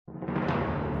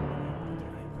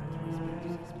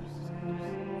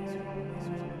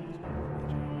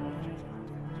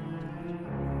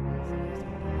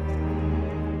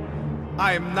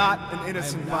I am not an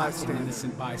innocent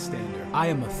bystander. I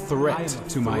am a threat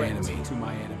to my enemy.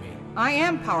 I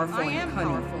am powerful and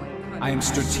cunning. I am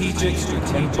strategic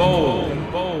and bold.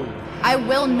 I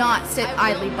will not sit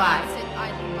idly by.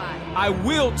 I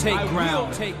will take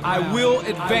ground. I will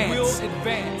advance.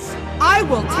 I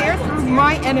will tear through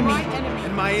my enemy.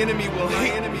 And my enemy will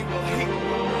hate.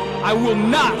 I will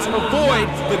not avoid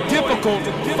the difficult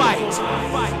fight.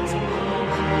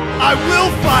 I will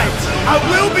fight. I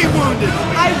will be wounded.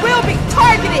 I will be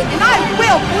targeted and I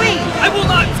will bleed. I will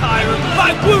not tire.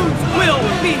 My wounds will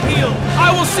be healed. I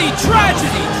will see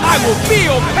tragedy. I will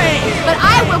feel pain. But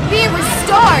I will be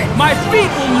restored. My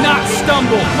feet will not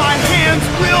stumble. My hands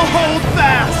will hold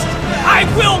fast. I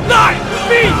will not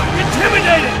be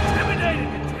intimidated.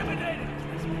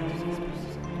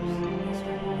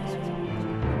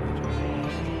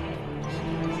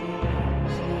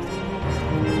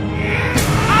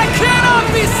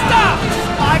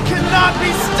 I cannot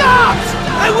be stopped!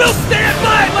 I will stand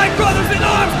by my brothers in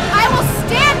arms! I will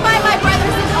stand by my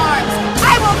brothers in arms!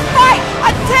 I will fight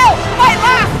until my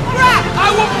last breath! I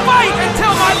will fight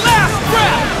until my last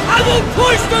breath! I will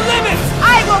push the limits!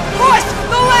 I will push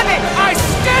the limits! I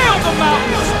scale the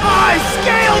mountains! I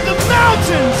scale the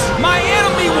mountains! My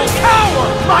enemy will cower!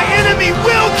 My enemy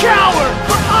will cower!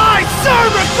 For I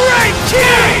serve a great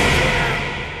king!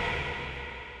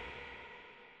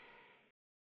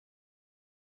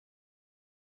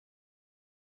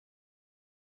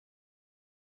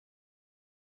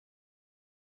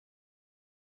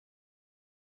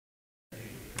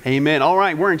 Amen. All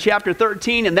right, we're in chapter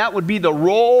 13, and that would be the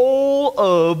role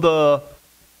of the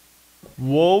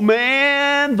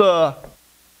woman, the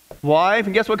wife,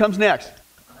 and guess what comes next?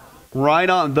 Right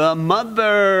on, the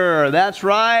mother. That's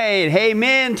right. Hey,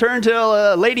 men, turn to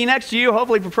a lady next to you,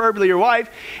 hopefully preferably your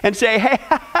wife, and say, hey,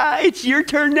 it's your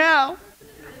turn now.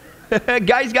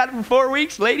 Guys got it for 4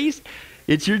 weeks. Ladies,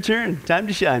 it's your turn. Time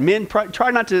to shine. Men,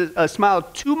 try not to smile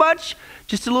too much.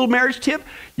 Just a little marriage tip.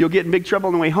 You'll get in big trouble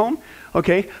on the way home.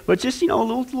 Okay, but just, a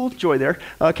little joy there.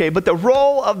 Okay, but the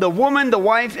role of the woman, the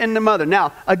wife, and the mother.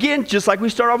 Now, again, just like we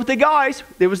start off with the guys,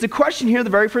 there was the question here, the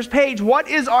very first page. What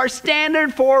is our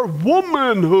standard for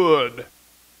womanhood?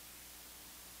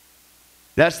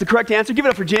 That's the correct answer. Give it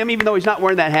up for Jim, even though he's not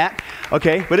wearing that hat.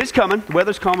 Okay, but it's coming. The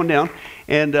weather's calming down.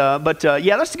 And yeah,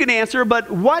 that's a good answer.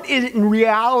 But what is in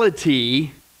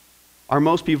reality are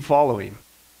most people following?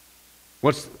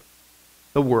 What's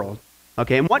the world?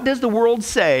 Okay, and what does the world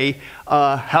say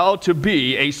how to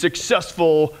be a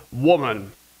successful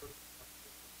woman?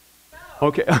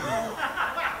 Okay.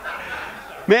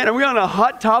 Man, are we on a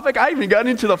hot topic? I haven't gotten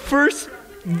into the first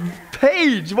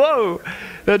page. Whoa.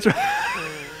 That's right.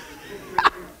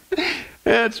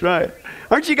 That's right.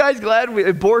 Aren't you guys glad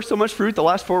it bore so much fruit the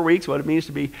last 4 weeks, what it means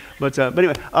to be? But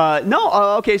anyway,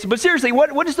 okay, but seriously,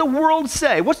 what does the world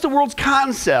say? What's the world's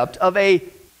concept of a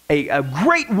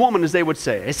great woman, as they would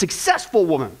say, a successful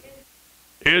woman?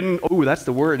 Oh, that's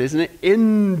the word, isn't it?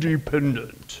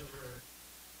 Independent.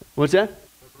 What's that?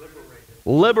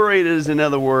 Liberated is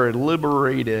another word.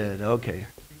 Liberated. Okay.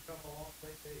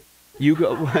 You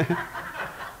go.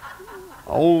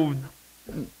 Oh.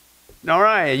 All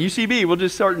right. UCB. We'll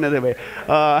just start another way.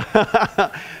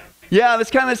 Yeah,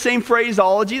 that's kind of the same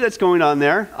phraseology that's going on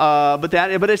there, but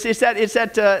it's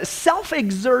that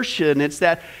self-exertion. It's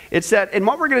that, and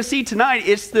what we're going to see tonight,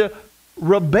 it's the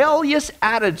rebellious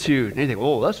attitude. And you think,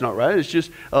 oh, that's not right. It's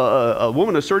just a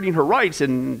woman asserting her rights,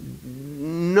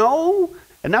 and no.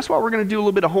 And that's why we're going to do a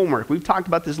little bit of homework. We've talked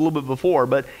about this a little bit before,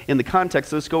 but in the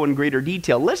context, let's go in greater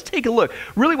detail. Let's take a look.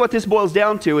 Really, what this boils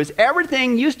down to is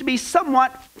everything used to be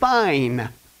somewhat fine.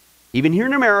 Even here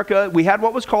in America, we had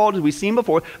what was called, as we've seen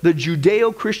before, the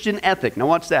Judeo-Christian ethic. Now,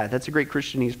 what's that? That's a great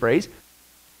Christianese phrase.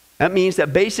 That means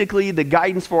that basically the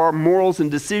guidance for our morals and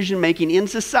decision-making in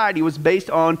society was based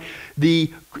on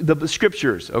the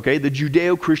scriptures, okay, the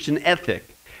Judeo-Christian ethic.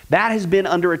 That has been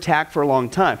under attack for a long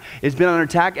time. It's been under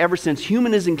attack ever since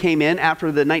humanism came in after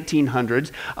the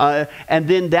 1900s. And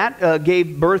then that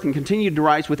gave birth and continued to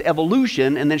rise with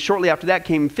evolution. And then shortly after that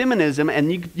came feminism.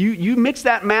 And you mix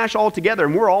that mash all together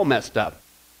and we're all messed up.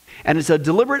 And it's a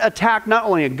deliberate attack not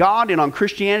only on God and on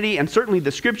Christianity and certainly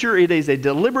the scripture. It is a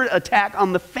deliberate attack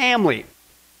on the family.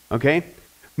 Okay?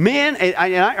 Men,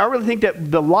 I really think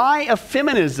that the lie of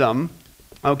feminism,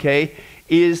 okay,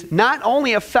 is not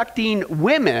only affecting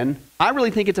women, I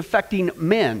really think it's affecting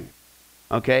men,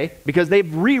 okay? Because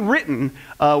they've rewritten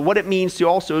what it means to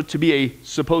also to be a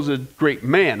supposed great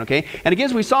man, okay? And again,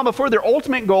 as we saw before, their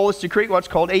ultimate goal is to create what's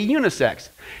called a unisex.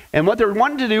 And what they're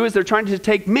wanting to do is they're trying to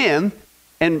take men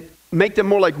and make them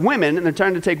more like women, and they're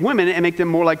trying to take women and make them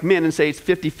more like men and say it's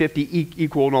 50-50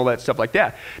 equal and all that stuff like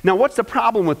that. Now, what's the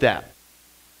problem with that?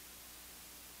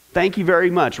 Thank you very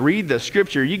much. Read the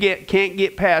scripture. You can't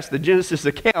get past the Genesis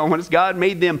account when it's God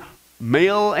made them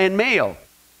male and male.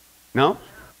 No?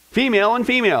 Female and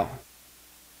female.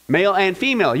 Male and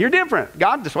female. You're different.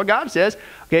 That's what God says.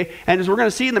 Okay? And as we're going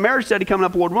to see in the marriage study coming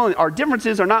up, Lord willing, our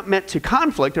differences are not meant to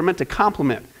conflict. They're meant to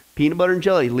complement. Peanut butter and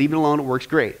jelly, leave it alone. It works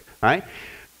great. All right?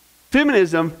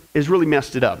 Feminism is really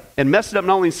messed it up. And messed it up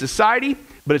not only in society,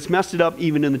 but it's messed it up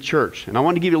even in the church. And I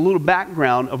want to give you a little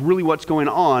background of really what's going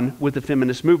on with the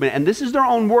feminist movement. And this is their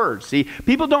own words. See,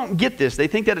 people don't get this. They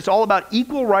think that it's all about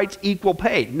equal rights, equal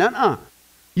pay. Nuh-uh.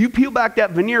 You peel back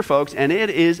that veneer, folks, and it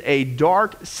is a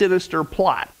dark, sinister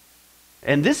plot.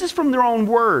 And this is from their own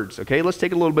words. Okay, let's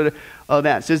take a little bit of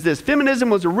that. It says this: feminism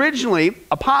was originally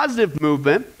a positive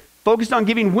movement focused on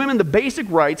giving women the basic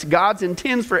rights God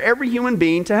intends for every human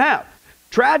being to have.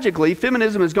 Tragically,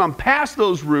 feminism has gone past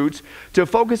those roots to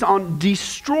focus on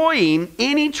destroying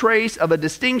any trace of a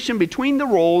distinction between the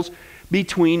roles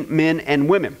between men and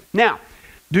women. Now,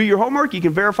 do your homework. You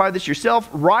can verify this yourself.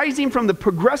 Rising from the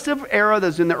progressive era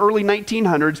that's in the early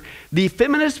 1900s, the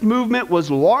feminist movement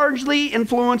was largely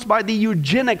influenced by the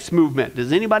eugenics movement.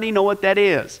 Does anybody know what that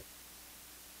is?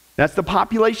 That's the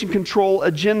population control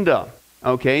agenda.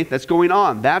 Okay, that's going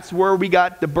on. That's where we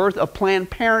got the birth of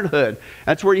Planned Parenthood.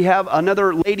 That's where you have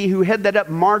another lady who headed that up,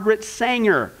 Margaret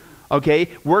Sanger. Okay,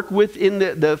 work within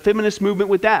the feminist movement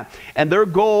with that. And their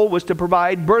goal was to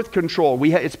provide birth control.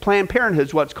 It's Planned Parenthood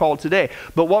is what it's called today.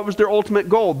 But what was their ultimate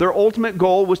goal? Their ultimate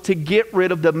goal was to get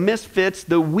rid of the misfits,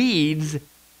 the weeds,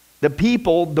 the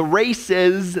people, the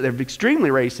races, they're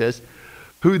extremely racist,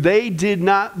 who they did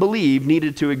not believe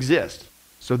needed to exist.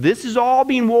 So this is all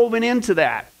being woven into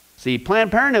that. See,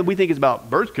 Planned Parenthood, we think is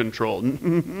about birth control.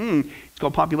 It's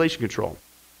called population control.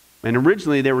 And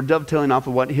originally, they were dovetailing off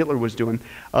of what Hitler was doing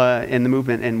in the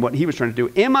movement and what he was trying to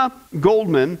do. Emma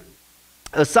Goldman,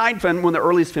 aside from one of the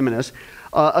earliest feminists,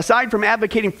 aside from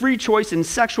advocating free choice in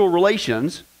sexual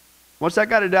relations, what's that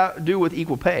got to do with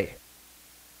equal pay?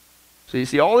 So you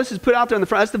see, all this is put out there in the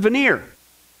front. That's the veneer.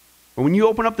 But when you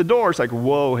open up the door, it's like,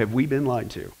 whoa, have we been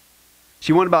lied to?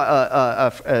 She wanted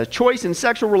about a choice in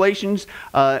sexual relations,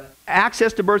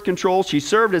 access to birth control. She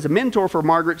served as a mentor for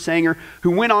Margaret Sanger,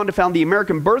 who went on to found the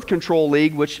American Birth Control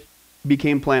League, which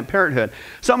became Planned Parenthood.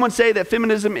 Someone say that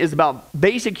feminism is about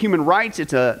basic human rights.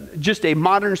 It's just a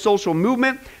modern social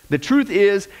movement. The truth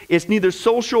is, it's neither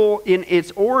social in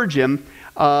its origin,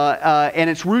 and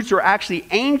its roots are actually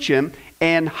ancient,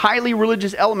 and highly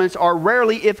religious elements are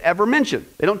rarely, if ever, mentioned.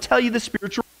 They don't tell you the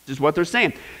spiritual roots, is what they're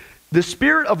saying. The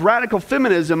spirit of radical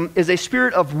feminism is a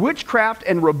spirit of witchcraft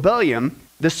and rebellion,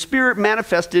 the spirit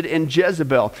manifested in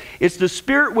Jezebel. It's the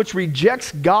spirit which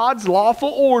rejects God's lawful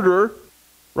order,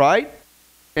 right?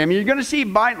 I mean, you're going to see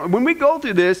when we go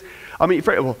through this, I mean,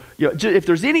 if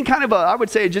there's any kind of I would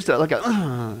say just same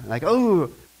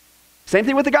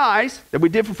thing with the guys that we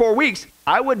did for 4 weeks.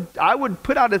 I would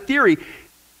put out a theory,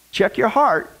 check your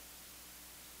heart.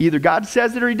 Either God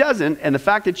says it or he doesn't, and the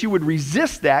fact that you would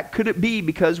resist that, could it be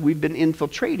because we've been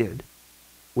infiltrated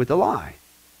with a lie?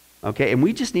 Okay, and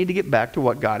we just need to get back to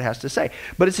what God has to say.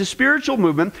 But it's a spiritual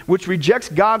movement which rejects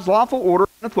God's lawful order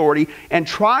and authority and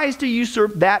tries to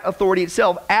usurp that authority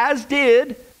itself, as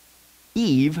did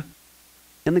Eve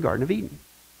in the Garden of Eden.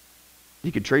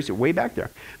 You could trace it way back there.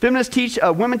 Feminists teach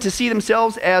women to see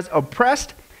themselves as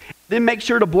oppressed, then make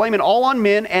sure to blame it all on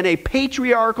men and a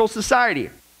patriarchal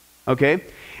society. Okay?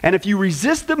 And if you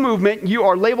resist the movement, you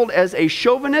are labeled as a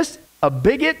chauvinist, a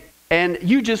bigot, and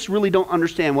you just really don't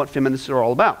understand what feminists are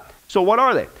all about. So what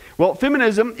are they? Well,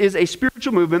 feminism is a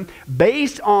spiritual movement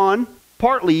based on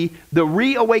partly the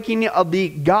reawakening of the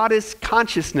goddess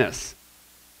consciousness.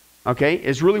 Okay,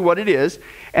 is really what it is.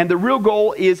 And the real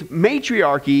goal is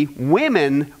matriarchy.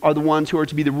 Women are the ones who are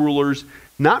to be the rulers,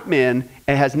 not men.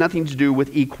 It has nothing to do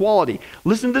with equality.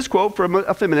 Listen to this quote from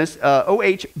a feminist,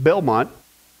 O.H.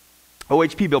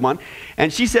 P. Belmont,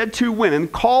 and she said to women,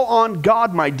 "Call on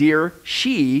God, my dear,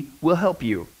 she will help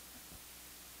you."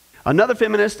 Another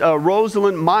feminist,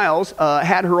 Rosalind Miles,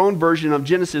 had her own version of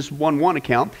Genesis 1:1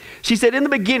 account. She said, "In the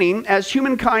beginning, as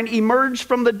humankind emerged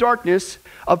from the darkness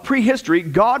of prehistory,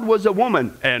 God was a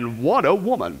woman, and what a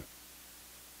woman."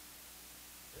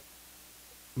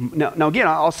 Now again,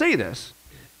 I'll say this.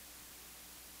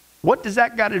 What does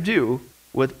that got to do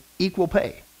with equal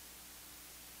pay?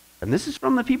 And this is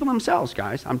from the people themselves,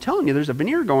 guys. I'm telling you, there's a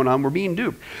veneer going on. We're being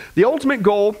duped. The ultimate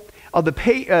goal of the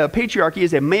patriarchy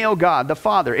is a male God, the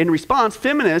Father. In response,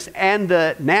 feminists and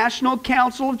the National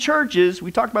Council of Churches,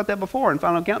 we talked about that before in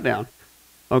Final Countdown,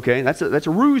 Okay, that's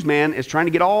a ruse, man. It's trying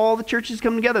to get all the churches to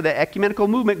come together. The ecumenical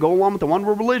movement, go along with the one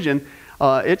world religion.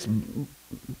 It's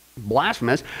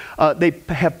blasphemous. They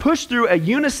have pushed through a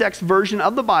unisex version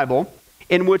of the Bible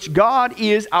in which God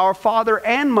is our Father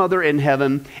and Mother in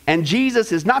heaven, and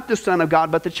Jesus is not the Son of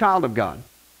God, but the child of God.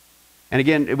 And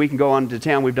again, we can go on to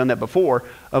town, we've done that before,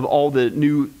 of all the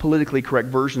new politically correct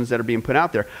versions that are being put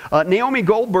out there. Naomi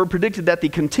Goldberg predicted that the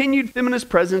continued feminist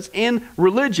presence in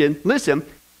religion, listen,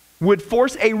 would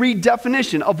force a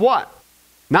redefinition of what?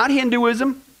 Not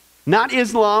Hinduism, not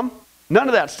Islam, none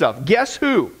of that stuff. Guess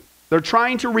who? They're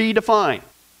trying to redefine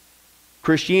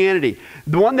Christianity.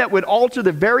 The one that would alter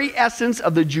the very essence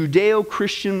of the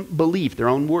Judeo-Christian belief, their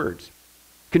own words.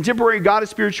 Contemporary goddess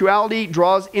spirituality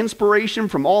draws inspiration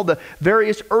from all the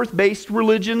various earth-based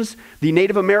religions, the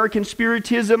Native American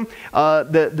spiritism,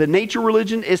 the nature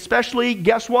religion, especially,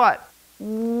 guess what?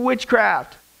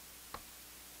 Witchcraft.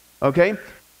 Okay?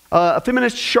 A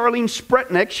feminist, Charlene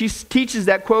Spretnick, she teaches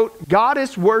that, quote,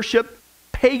 goddess worship,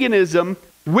 paganism,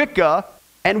 Wicca,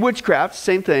 and witchcraft,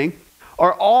 same thing,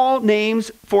 are all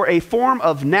names for a form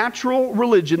of natural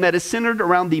religion that is centered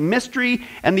around the mystery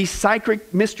and the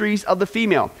psychic mysteries of the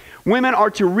female. Women are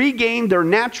to regain their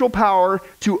natural power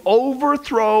to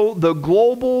overthrow the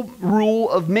global rule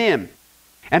of men,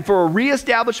 and for a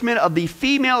reestablishment of the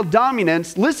female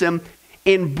dominance, listen,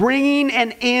 in bringing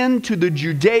an end to the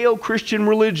Judeo-Christian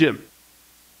religion.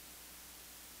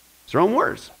 It's their own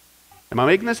words. Am I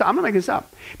making this up? I'm not making this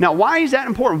up. Now, why is that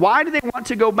important? Why do they want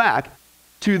to go back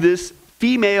to this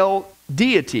female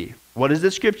deity? What does the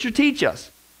scripture teach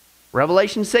us?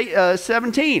 Revelation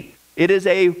 17. It is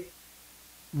a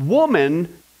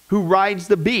woman who rides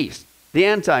the beast, the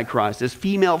Antichrist, this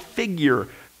female figure,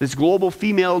 this global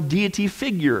female deity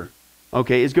figure,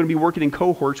 okay, is going to be working in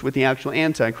cohorts with the actual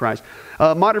Antichrist.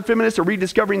 Modern feminists are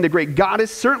rediscovering the great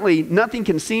goddess. Certainly, nothing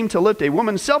can seem to lift a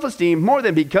woman's self-esteem more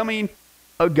than becoming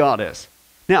a goddess.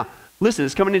 Now, listen,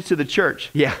 it's coming into the church.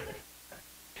 Yeah.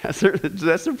 That's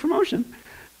their promotion.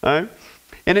 All right.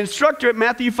 An instructor at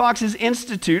Matthew Fox's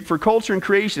Institute for Culture and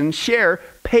Creation share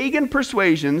pagan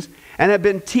persuasions and have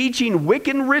been teaching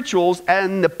Wiccan rituals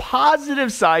and the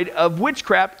positive side of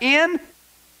witchcraft in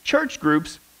church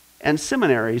groups and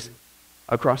seminaries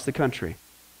across the country.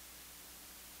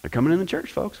 They're coming in the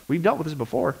church, folks. We've dealt with this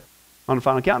before on the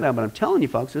Final Countdown, but I'm telling you,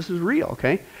 folks, this is real,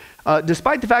 okay?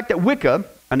 Despite the fact that Wicca,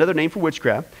 another name for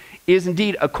witchcraft, is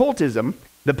indeed occultism,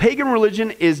 the pagan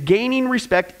religion is gaining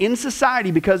respect in society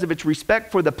because of its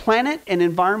respect for the planet and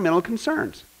environmental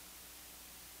concerns.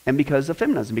 And because of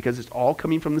feminism, because it's all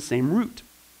coming from the same root.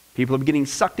 People are getting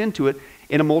sucked into it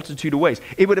in a multitude of ways.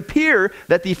 It would appear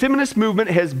that the feminist movement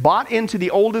has bought into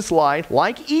the oldest lie,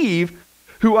 like Eve,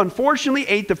 who unfortunately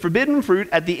ate the forbidden fruit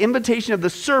at the invitation of the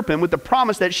serpent with the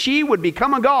promise that she would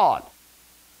become a god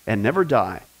and never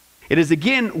die. It is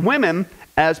again women,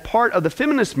 as part of the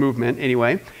feminist movement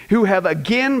anyway, who have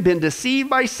again been deceived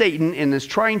by Satan and is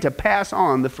trying to pass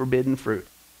on the forbidden fruit.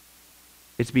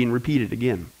 It's being repeated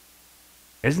again.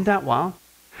 Isn't that wild?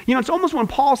 You know, it's almost when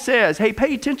Paul says, hey,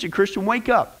 pay attention, Christian, wake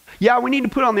up. Yeah, we need to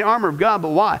put on the armor of God, but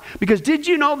why? Because did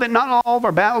you know that not all of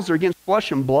our battles are against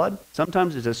flesh and blood?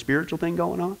 Sometimes there's a spiritual thing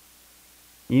going on.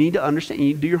 You need to understand, you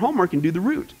need to do your homework and do the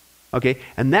root. Okay,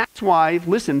 and that's why,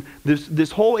 listen,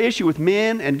 this whole issue with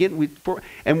men and getting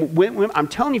when I'm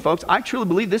telling you, folks, I truly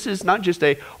believe this is not just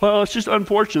well, it's just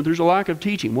unfortunate. There's a lack of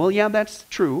teaching. Well, yeah, that's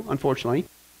true, unfortunately.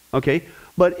 Okay,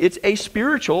 but it's a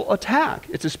spiritual attack.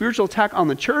 It's a spiritual attack on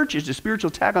the church. It's a spiritual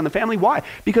attack on the family. Why?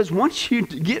 Because once you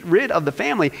get rid of the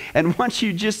family and once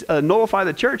you just nullify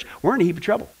the church, we're in a heap of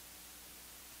trouble.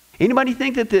 Anybody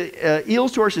think that the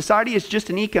ills to our society is just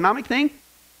an economic thing?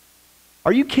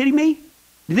 Are you kidding me?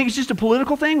 You think it's just a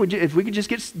political thing? If we could just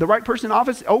get the right person in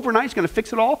office overnight, it's going to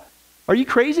fix it all? Are you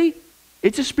crazy?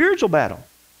 It's a spiritual battle,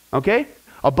 okay?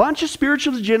 A bunch of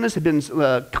spiritual agendas have been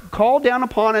called down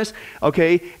upon us,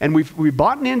 okay? And we've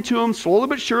bought into them slowly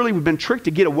but surely. We've been tricked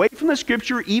to get away from the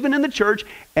scripture, even in the church,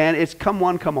 and it's come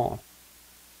one, come all,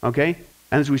 okay?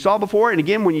 And as we saw before, and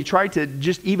again, when you try to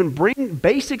just even bring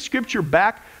basic scripture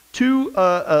back to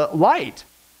light,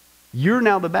 you're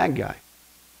now the bad guy.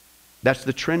 That's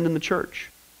the trend in the church.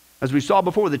 As we saw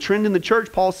before, the trend in the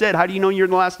church, Paul said, how do you know you're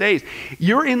in the last days?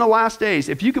 You're in the last days,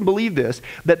 if you can believe this,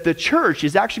 that the church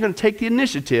is actually going to take the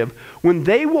initiative when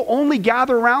they will only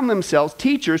gather around themselves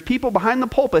teachers, people behind the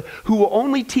pulpit, who will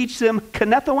only teach them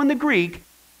kinetho in the Greek,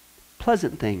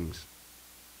 pleasant things.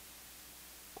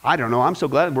 I don't know, I'm so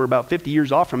glad we're about 50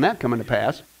 years off from that coming to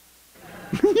pass.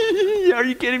 Are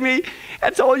you kidding me?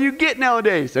 That's all you get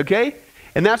nowadays, okay?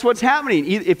 And that's what's happening.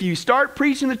 If you start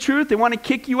preaching the truth, they want to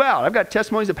kick you out. I've got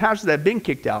testimonies of pastors that have been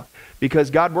kicked out because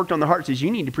God worked on their heart and says, you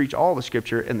need to preach all the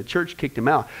Scripture, and the church kicked them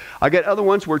out. I got other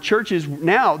ones where churches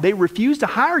now, they refuse to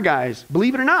hire guys,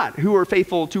 believe it or not, who are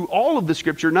faithful to all of the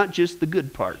Scripture, not just the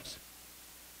good parts.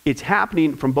 It's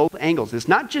happening from both angles. It's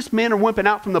not just men are wimping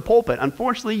out from the pulpit.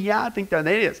 Unfortunately, yeah, I think that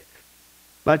it is.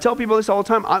 But I tell people this all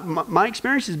the time. My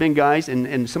experience has been, guys,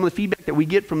 and some of the feedback that we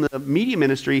get from the media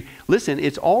ministry, listen,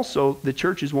 it's also the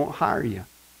churches won't hire you.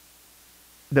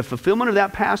 The fulfillment of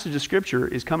that passage of Scripture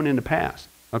is coming into pass,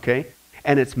 okay?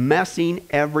 And it's messing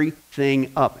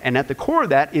everything up. And at the core of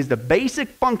that is the basic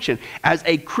function as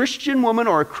a Christian woman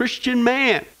or a Christian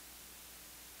man.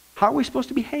 How are we supposed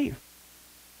to behave?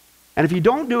 And if you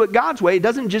don't do it God's way, it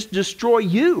doesn't just destroy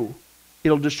you.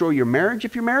 It'll destroy your marriage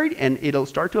if you're married, and it'll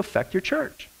start to affect your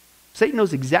church. Satan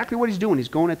knows exactly what he's doing. He's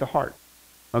going at the heart.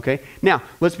 Okay? Now,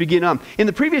 let's begin. In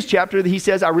the previous chapter, he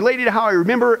says, I related how I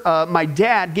remember my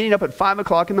dad getting up at 5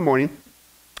 o'clock in the morning,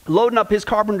 loading up his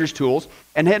carpenter's tools,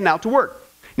 and heading out to work.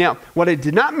 Now, what I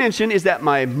did not mention is that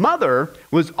my mother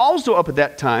was also up at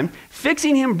that time,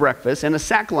 fixing him breakfast and a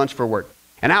sack lunch for work.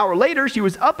 An hour later, she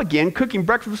was up again cooking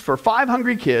breakfast for 5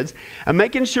 hungry kids and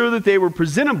making sure that they were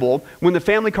presentable when the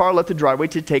family car left the driveway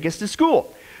to take us to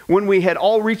school. When we had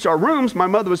all reached our rooms, my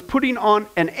mother was putting on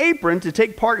an apron to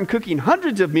take part in cooking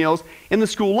hundreds of meals in the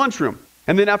school lunchroom.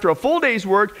 And then after a full day's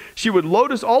work, she would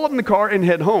load us all up in the car and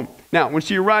head home. Now, when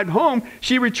she arrived home,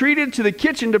 she retreated to the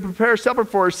kitchen to prepare supper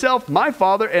for herself, my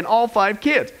father, and all 5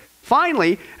 kids.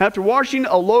 Finally, after washing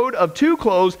a load of 2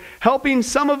 clothes, helping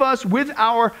some of us with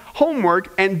our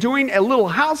homework, and doing a little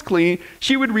house cleaning,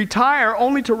 she would retire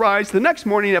only to rise the next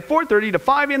morning at 4:30 to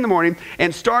 5 in the morning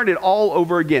and start it all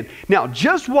over again. Now,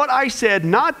 just what I said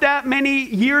not that many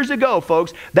years ago,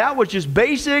 folks, that was just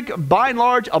basic, by and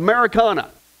large, Americana.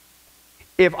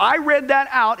 If I read that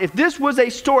out, if this was a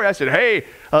story, I said, hey,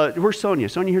 where's Sonia?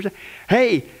 Sonia, here's a,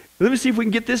 hey, let me see if we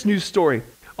can get this news story.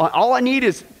 All I need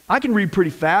is, I can read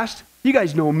pretty fast. You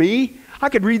guys know me. I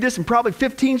could read this in probably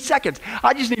 15 seconds.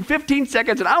 I just need 15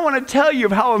 seconds, and I want to tell you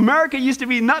of how America used to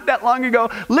be not that long ago.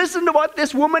 Listen to what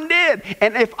this woman did.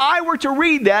 And if I were to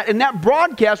read that in that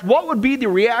broadcast, what would be the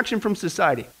reaction from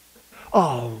society?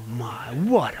 Oh my,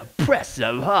 what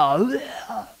oppressive. Oh,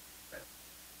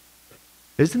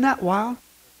 isn't that wild?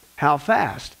 How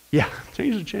fast? Yeah,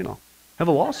 change the channel. Have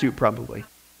a lawsuit probably,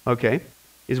 okay,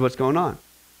 is what's going on.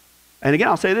 And again,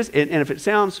 I'll say this, and if it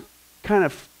sounds kind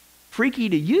of freaky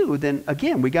to you, then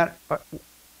again, we got,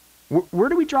 where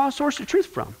do we draw a source of truth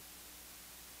from?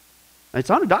 It's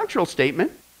not a doctrinal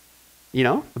statement. You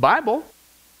know, the Bible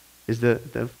is the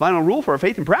final rule for our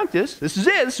faith and practice. This is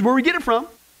it. This is where we get it from.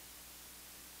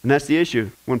 And that's the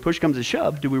issue. When push comes to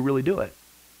shove, do we really do it?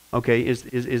 Okay,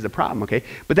 is the problem, okay?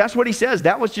 But that's what he says.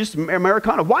 That was just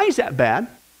Americana. Why is that bad?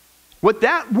 What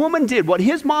that woman did, what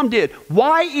his mom did,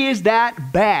 why is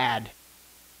that bad?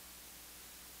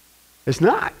 It's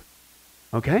not,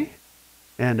 okay?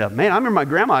 And man, I remember my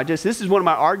grandma, this is one of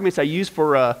my arguments I use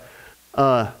for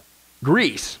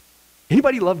grease.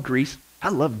 Anybody love grease? I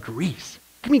love grease.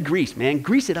 Give me grease, man.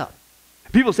 Grease it up.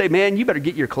 People say, man, you better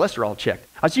get your cholesterol checked.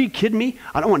 I say, you kidding me?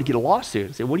 I don't want to get a lawsuit.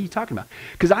 I say, what are you talking about?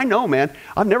 Because I know, man,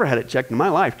 I've never had it checked in my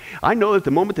life. I know that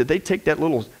the moment that they take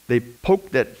they poke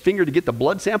that finger to get the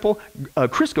blood sample,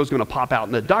 Crisco's going to pop out,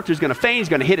 and the doctor's going to faint, he's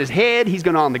going to hit his head, he's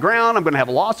going to on the ground, I'm going to have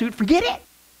a lawsuit. Forget it,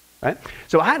 right?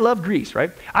 So I love grease,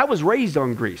 right? I was raised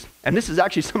on grease, and this is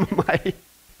actually some of my, it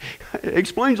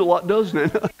explains a lot,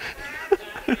 doesn't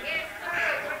it?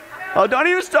 Oh, don't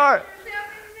even start.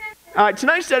 All right,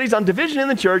 tonight's study is on division in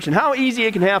the church and how easy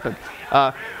it can happen.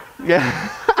 Yeah.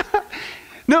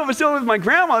 No, but so with my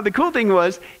grandma, the cool thing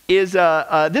was,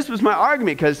 this was my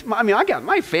argument, because, I mean, I got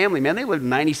my family, man, they lived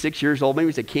 96 years old. Maybe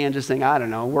it's a Kansas thing, I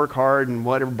don't know, work hard and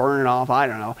whatever, burn it off, I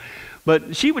don't know.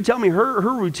 But she would tell me her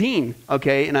routine,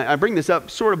 okay, and I bring this up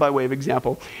sort of by way of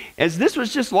example, as this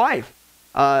was just life.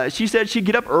 She said she'd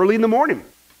get up early in the morning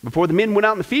before the men went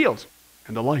out in the fields,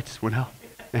 and the lights went out.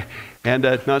 And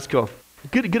no, it's cool.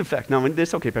 Good effect. No,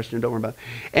 it's okay, Pastor, don't worry about it.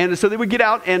 And so they would get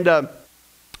out and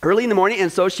early in the morning,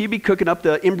 and so she'd be cooking up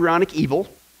the embryonic evil,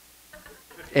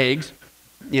 eggs,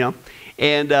 you know,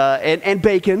 and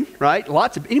bacon, right?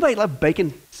 Anybody love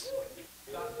bacon?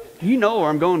 You know where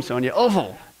I'm going, Sonia.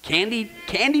 Oh, candied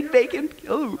bacon.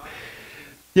 Oh,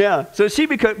 yeah. So she'd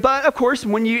be cooked, but of course,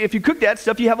 if you cook that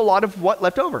stuff, you have a lot of what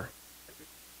left over?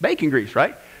 Bacon grease,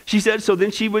 right? She said, so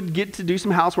then she would get to do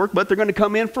some housework, but they're going to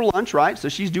come in for lunch, right? So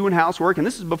she's doing housework, and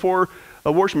this is before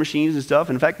washing machines and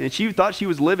stuff. In fact, she thought she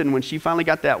was living when she finally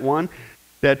got that one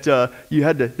that you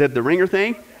had the ringer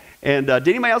thing. And did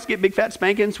anybody else get big fat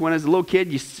spankings when as a little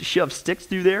kid you shove sticks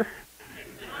through there?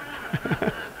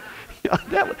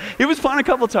 Yeah, it was fun a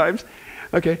couple times.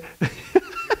 Okay.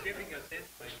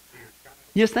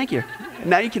 Yes, thank you.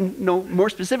 Now you can know more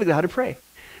specifically how to pray.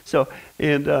 So,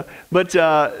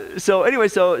 so anyway,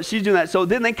 so she's doing that. So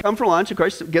then they come for lunch. Of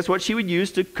course, guess what she would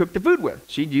use to cook the food with?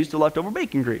 She'd use the leftover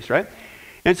bacon grease, right?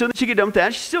 And so then she could dump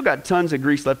that. She still got tons of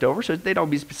grease left over, so they'd all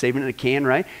be saving it in a can,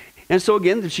 right? And so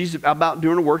again, she's about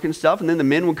doing her work and stuff, and then the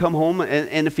men would come home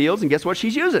in the fields, and guess what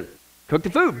she's using? Cook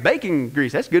the food, bacon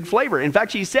grease. That's good flavor. In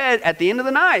fact, she said at the end of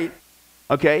the night,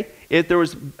 okay, if there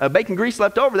was bacon grease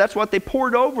left over, that's what they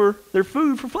poured over their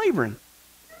food for flavoring.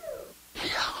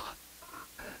 Yeah.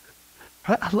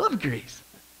 I love grease,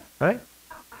 right?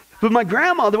 But my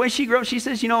grandma, the way she grew up, she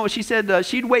says,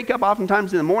 she'd wake up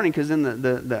oftentimes in the morning because in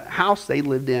the house they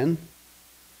lived in,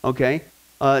 okay,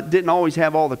 didn't always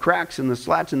have all the cracks and the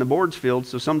slats in the boards filled,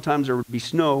 so sometimes there would be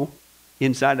snow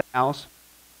inside the house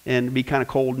and it'd be kind of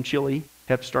cold and chilly.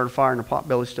 Have to start a fire in a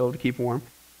potbelly stove to keep warm.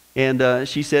 And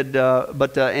she said,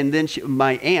 and then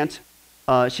my aunt,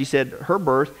 she said her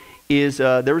birth is,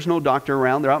 there was no doctor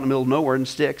around. They're out in the middle of nowhere in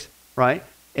sticks, right?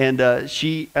 And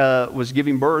she was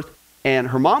giving birth, and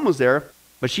her mom was there,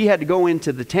 but she had to go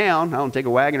into the town, I don't take a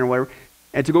wagon or whatever,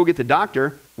 and to go get the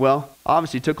doctor. Well,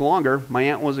 obviously it took longer. My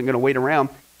aunt wasn't going to wait around.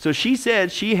 So she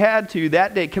said she had to,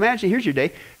 that day, come imagine, here's your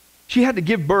day. She had to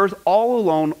give birth all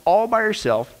alone, all by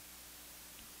herself,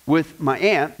 with my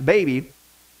aunt, baby,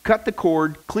 cut the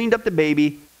cord, cleaned up the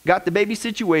baby, got the baby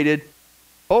situated.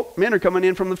 Oh, men are coming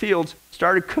in from the fields.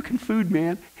 Started cooking food,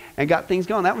 man, and got things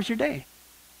going. That was your day.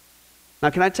 Now,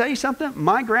 can I tell you something?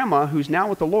 My grandma, who's now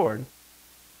with the Lord,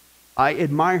 I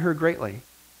admire her greatly.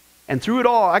 And through it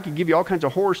all, I could give you all kinds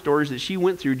of horror stories that she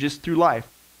went through just through life.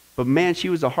 But man, she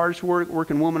was the hardest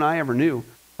working woman I ever knew,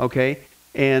 okay?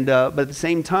 And but at the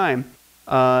same time,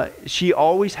 she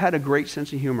always had a great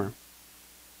sense of humor.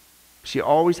 She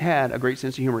always had a great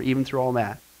sense of humor, even through all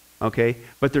that, okay?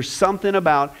 But there's something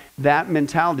about that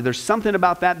mentality. There's something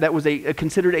about that was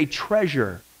considered a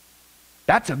treasure.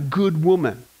 That's a good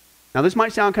woman. Now, this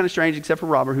might sound kind of strange, except for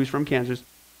Robert, who's from Kansas.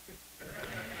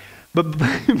 But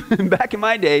back in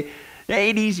my day, the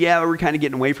 80s, yeah, we were kind of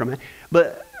getting away from it.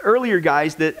 But earlier,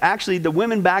 guys, that actually the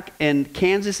women back in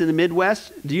Kansas in the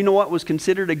Midwest, do you know what was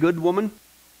considered a good woman?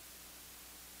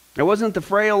 It wasn't the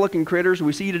frail-looking critters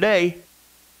we see today.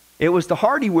 It was the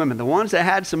hardy women, the ones that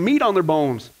had some meat on their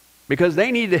bones, because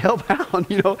they needed to help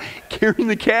out, carrying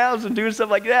the calves and doing stuff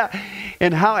like that.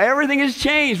 And how everything has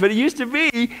changed. But it used to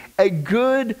be a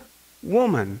good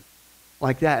woman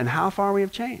like that. And how far we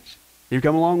have changed. You've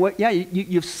come a long way. Yeah,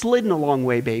 you've slidden a long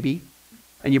way, baby.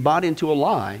 And you bought into a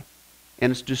lie,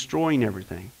 and it's destroying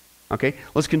everything. Okay,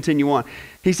 let's continue on.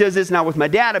 He says this, now with my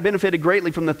dad, I benefited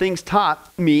greatly from the things taught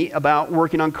me about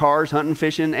working on cars, hunting,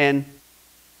 fishing, and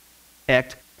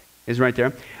act is right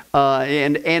there.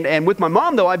 And with my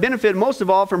mom, though, I benefited most of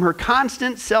all from her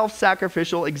constant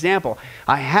self-sacrificial example.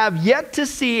 I have yet to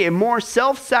see a more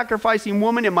self-sacrificing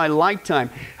woman in my lifetime.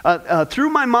 Through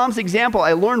my mom's example,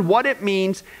 I learned what it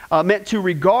meant to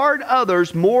regard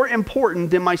others more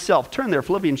important than myself. Turn there,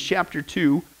 Philippians chapter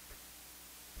 2.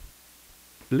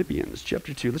 Philippians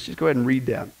chapter 2. Let's just go ahead and read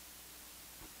that.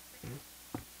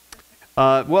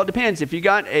 Well, it depends. If you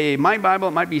got my Bible,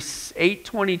 it might be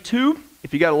 822.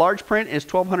 If you got a large print, it's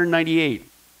 1298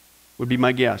 would be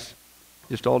my guess.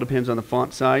 Just all depends on the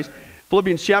font size.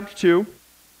 Philippians chapter 2.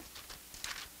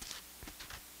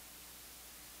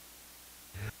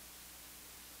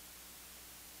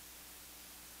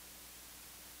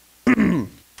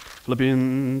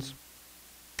 Philippians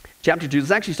chapter 2.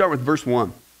 Let's actually start with verse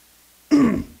 1.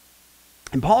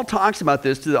 And Paul talks about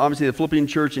this to obviously the Philippian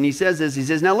church, and he says this. He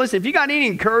says, now listen, if you got any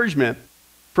encouragement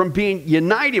from being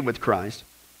united with Christ,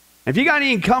 if you got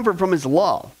any comfort from his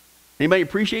love, anybody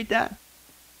appreciate that?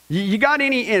 You got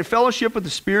any fellowship with the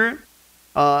Spirit?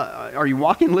 Are you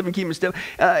walking, living, keeping still?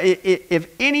 If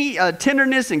any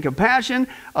tenderness and compassion,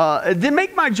 then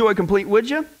make my joy complete, would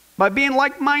you? By being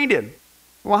like-minded.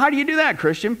 Well, how do you do that,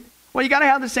 Christian? Well, you got to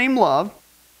have the same love.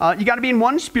 You got to be in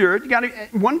one spirit. You got to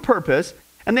one purpose.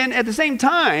 And then at the same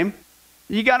time,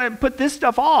 you got to put this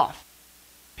stuff off.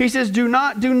 He says, do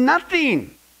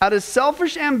nothing out of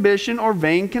selfish ambition or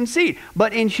vain conceit,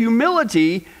 but in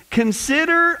humility,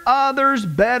 consider others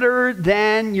better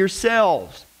than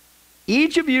yourselves.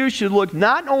 Each of you should look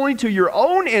not only to your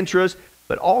own interest,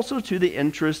 but also to the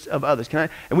interests of others. How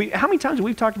many times have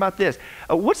we talked about this?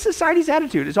 What's society's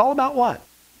attitude? It's all about what?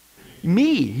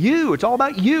 Me, you. It's all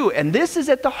about you. And this is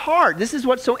at the heart. This is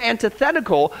what's so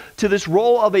antithetical to this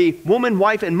role of a woman,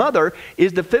 wife, and mother,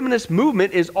 is the feminist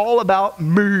movement is all about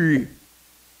me.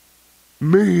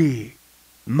 Me.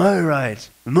 my rights,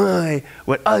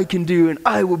 what I can do, and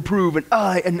I will prove, and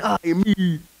I,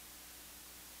 me.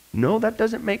 No, that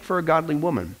doesn't make for a godly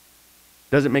woman.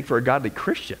 Doesn't make for a godly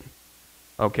Christian.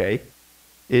 Okay?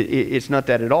 It's not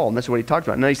that at all, and that's what he talked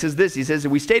about. Now he says this, he says,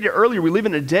 we stated earlier, we live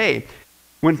in a day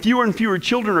when fewer and fewer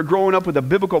children are growing up with a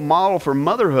biblical model for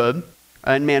motherhood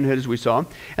and manhood, as we saw,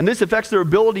 and this affects their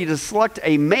ability to select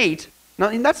a mate. Now,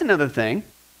 that's another thing,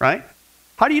 right?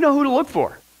 How do you know who to look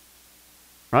for?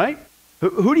 Right?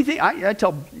 Who do you think? I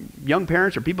tell young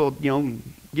parents or people, getting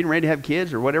ready to have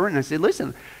kids or whatever, and I say,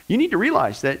 listen, you need to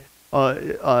realize that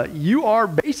you are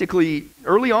basically,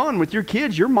 early on with your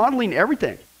kids, you're modeling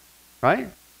everything, right?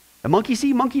 A monkey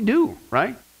see, monkey do,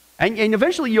 right? And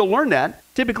eventually you'll learn that,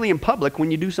 typically in public, when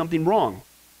you do something wrong.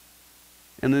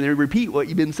 And then they repeat what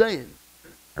you've been saying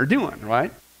or doing,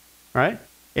 right? Right?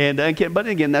 But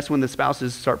again, that's when the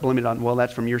spouses start blaming it on, well,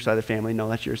 that's from your side of the family. No,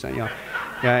 that's your side.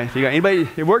 Yeah, if you got anybody,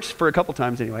 it works for a couple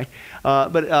times anyway.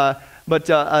 That's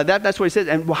what he says.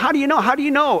 And how do you know? How do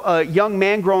you know a young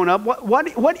man growing up?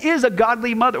 What is a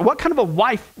godly mother? What kind of a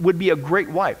wife would be a great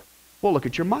wife? Well, look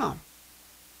at your mom.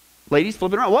 Ladies,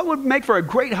 flip it around. What would make for a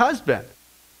great husband?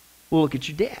 Well, look at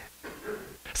your dad.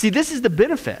 See, this is the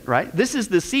benefit, right? This is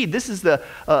the seed. This is the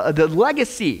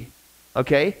legacy,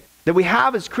 okay, that we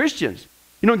have as Christians.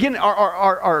 Again,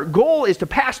 our goal is to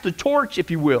pass the torch, if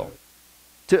you will,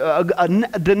 to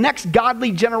the next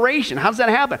godly generation. How does that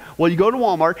happen? Well, you go to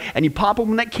Walmart and you pop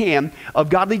open that can of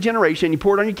godly generation, you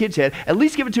pour it on your kid's head, at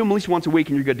least give it to them at least once a week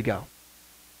and you're good to go.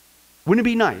 Wouldn't it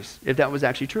be nice if that was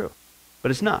actually true?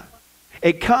 But it's not.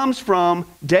 It comes from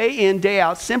day in, day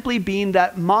out, simply being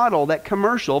that model, that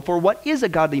commercial for what is a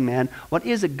godly man, what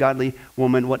is a godly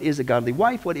woman, what is a godly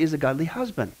wife, what is a godly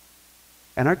husband.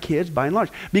 And our kids, by and large.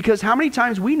 Because how many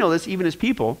times we know this, even as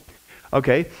people,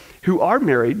 okay, who are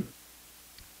married,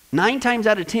 9 times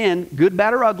out of 10, good,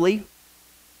 bad, or ugly,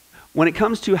 when it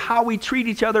comes to how we treat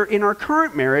each other in our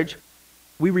current marriage,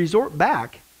 we resort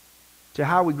back to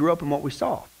how we grew up and what we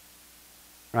saw.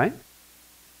 Right?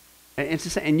 And it's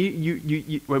the same. And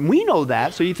you when we know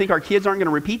that, so you think our kids aren't going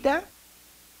to repeat that?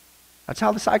 That's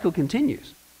how the cycle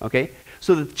continues. Okay?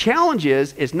 So the challenge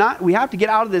is not, we have to get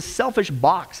out of this selfish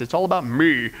box. It's all about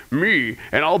me,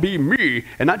 and I'll be me,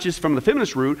 and not just from the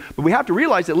feminist root, but we have to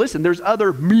realize that, listen, there's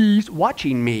other me's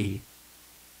watching me.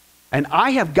 And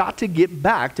I have got to get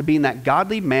back to being that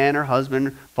godly man or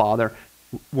husband, father,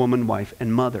 woman, wife,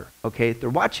 and mother. Okay? They're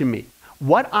watching me.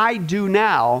 What I do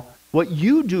now, what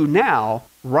you do now,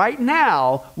 right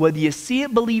now, whether you see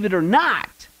it, believe it or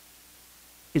not,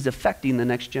 is affecting the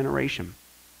next generation.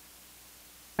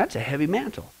 That's a heavy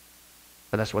mantle.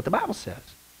 But that's what the Bible says.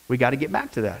 We got to get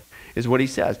back to that, is what he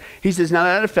says. He says, now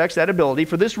that affects that ability.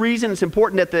 For this reason, it's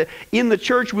important that in the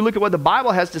church, we look at what the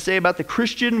Bible has to say about the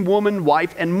Christian woman,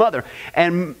 wife, and mother.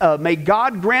 And may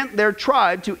God grant their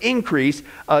tribe to increase,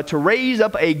 to raise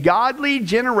up a godly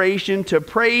generation to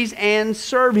praise and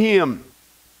serve him.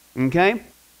 Okay?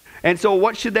 And so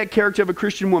what should that character of a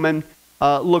Christian woman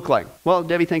look like? Well,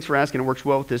 Debbie, thanks for asking. It works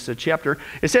well with this chapter.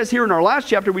 It says here in our last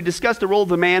chapter, we discussed the role of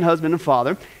the man, husband, and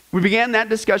father. We began that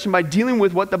discussion by dealing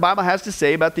with what the Bible has to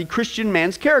say about the Christian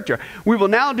man's character. We will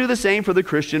now do the same for the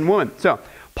Christian woman. So,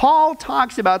 Paul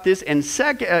talks about this in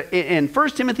 1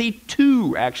 Timothy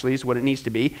 2, actually, is what it needs to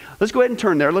be. Let's go ahead and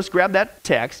turn there. Let's grab that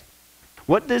text.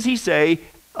 What does he say?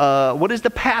 What is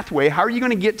the pathway? How are you going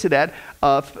to get to that?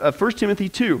 1 Timothy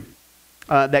 2,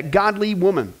 that godly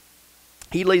woman.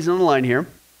 He lays it on the line here.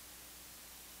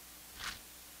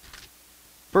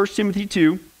 1 Timothy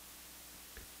 2,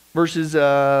 verses,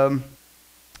 start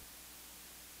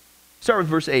with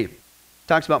verse 8.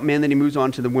 Talks about men, then he moves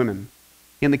on to the women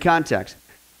in the context.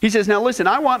 He says, now listen,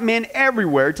 I want men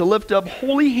everywhere to lift up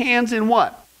holy hands in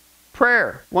what?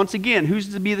 Prayer. Once again,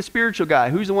 who's to be the spiritual guy?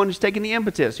 Who's the one who's taking the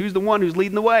impetus? Who's the one who's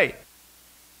leading the way?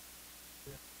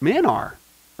 Men are,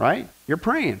 right? You're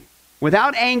praying.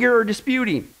 Without anger or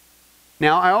disputing.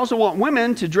 Now, I also want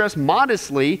women to dress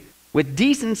modestly with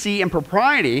decency and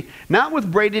propriety, not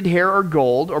with braided hair or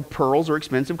gold or pearls or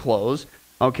expensive clothes,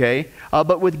 okay,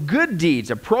 but with good deeds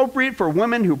appropriate for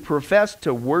women who profess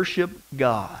to worship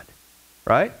God,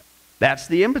 right? That's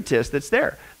the impetus that's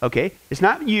there, okay? It's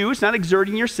not you. It's not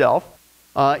exerting yourself.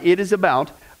 It is about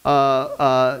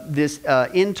this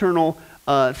internal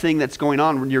thing that's going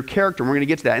on with your character. And we're going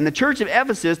to get to that. In the church of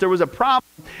Ephesus, there was a problem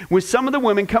with some of the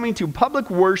women coming to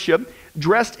public worship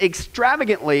dressed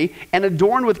extravagantly and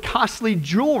adorned with costly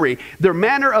jewelry. Their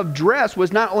manner of dress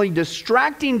was not only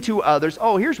distracting to others.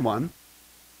 Oh, here's one.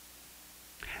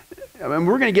 And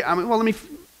we're going to get, let me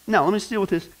deal with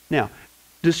this now.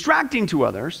 Distracting to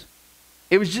others.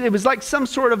 It was like some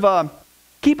sort of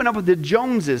keeping up with the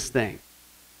Joneses thing,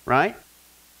 right?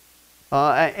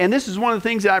 And this is one of the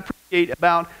things that I appreciate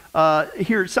about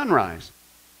here at Sunrise,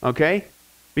 okay?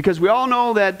 Because we all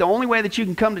know that the only way that you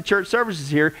can come to church services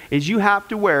here is you have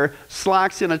to wear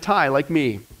slacks and a tie like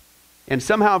me. And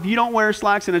somehow if you don't wear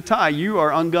slacks and a tie, you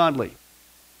are ungodly.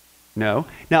 No.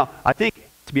 Now, I think,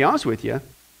 to be honest with you,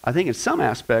 I think in some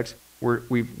aspects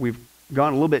we've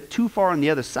gone a little bit too far on the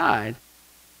other side,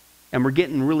 and we're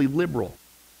getting really liberal.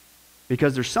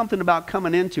 Because there's something about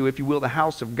coming into, if you will, the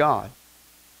house of God,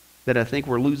 that I think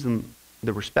we're losing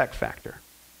the respect factor.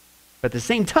 But at the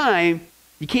same time,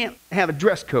 you can't have a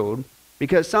dress code,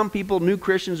 because some people, new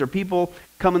Christians or people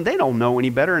coming, they don't know any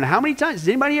better. And how many times, has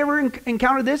anybody ever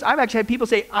encountered this? I've actually had people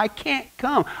say, I can't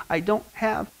come. I don't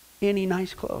have any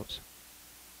nice clothes.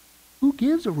 Who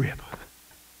gives a rip?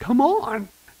 Come on,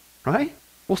 right?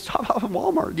 We'll stop off at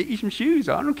Walmart, get you some shoes.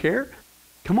 I don't care.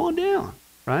 Come on down,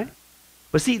 right?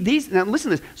 But see, now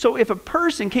listen to this. So if a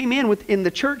person came in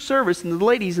the church service, and the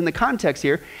ladies in the context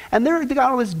here, and they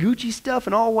got all this Gucci stuff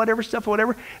and all whatever stuff,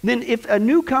 whatever, then if a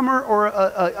newcomer or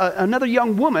another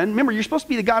young woman, remember, you're supposed to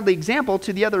be the godly example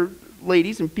to the other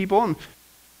ladies and people, and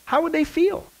how would they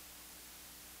feel?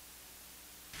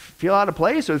 Feel out of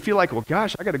place, or feel like, well,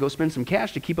 gosh, I got to go spend some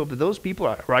cash to keep up with those people,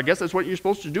 or I guess that's what you're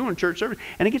supposed to do in church service,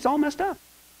 and it gets all messed up.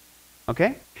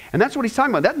 Okay? And that's what he's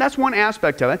talking about. That's one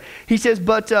aspect of it. He says,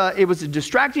 but it was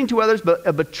distracting to others, but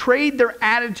betrayed their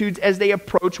attitudes as they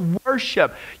approach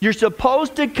worship. You're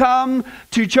supposed to come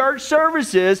to church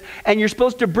services, and you're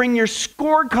supposed to bring your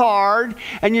scorecard,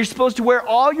 and you're supposed to wear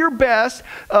all your best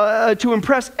to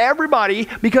impress everybody,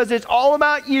 because it's all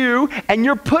about you, and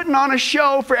you're putting on a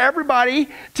show for everybody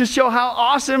to show how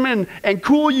awesome and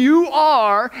cool you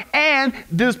are. And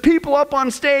there's people up on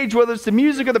stage, whether it's the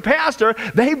music or the pastor,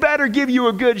 they better give you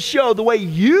a good show the way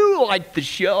you like the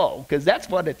show, because that's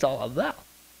what it's all about.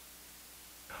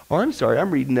 Oh, I'm sorry, I'm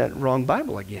reading that wrong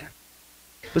Bible again.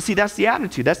 But see, that's the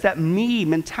attitude. That's that me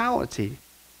mentality,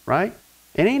 right?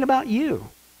 It ain't about you,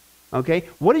 okay?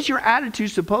 What is your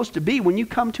attitude supposed to be when you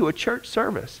come to a church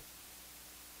service?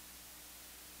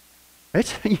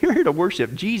 You're here to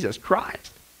worship Jesus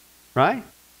Christ, right?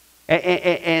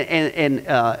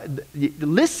 And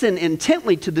listen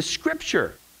intently to the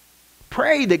Scripture.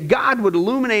 Pray that God would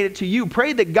illuminate it to you.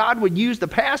 Pray that God would use the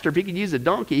pastor. If he could use a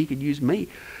donkey, he could use me.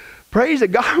 Pray that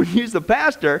God would use the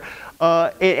pastor,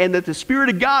 and that the Spirit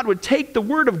of God would take the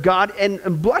Word of God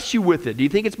and bless you with it. Do you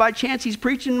think it's by chance he's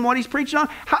preaching what he's preaching on?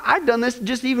 I've done this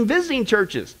just even visiting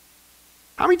churches.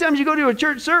 How many times you go to a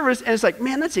church service and it's like,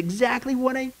 man, that's exactly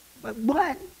what?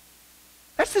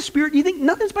 That's the Spirit. You think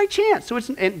nothing's by chance.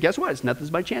 And guess what? It's nothing's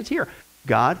by chance here.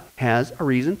 God has a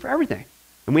reason for everything.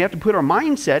 And we have to put our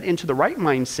mindset into the right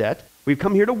mindset. We've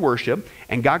come here to worship,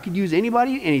 and God could use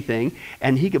anybody, anything,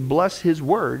 and he could bless his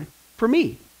word for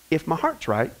me if my heart's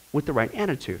right with the right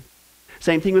attitude.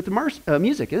 Same thing with the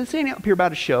music. It's saying up here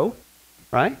about a show,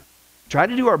 right? Try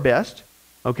to do our best,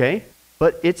 okay?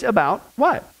 But it's about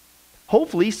what?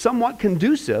 Hopefully somewhat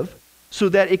conducive so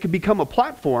that it could become a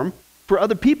platform for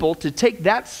other people to take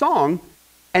that song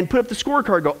and put up the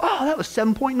scorecard, go, oh, that was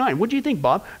 7.9. What do you think,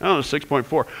 Bob? Oh, it was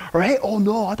 6.4. Or, hey, oh,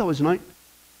 no, I thought it was 9.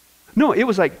 No, it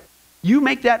was like, you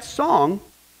make that song,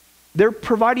 they're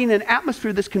providing an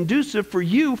atmosphere that's conducive for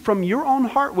you from your own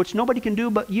heart, which nobody can do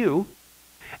but you,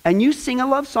 and you sing a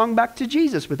love song back to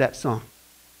Jesus with that song.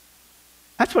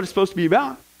 That's what it's supposed to be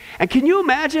about. And can you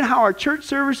imagine how our church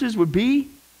services would be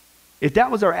if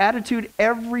that was our attitude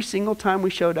every single time we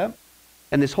showed up,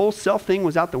 and this whole self thing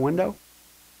was out the window?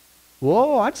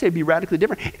 Whoa, I'd say it'd be radically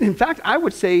different. In fact, I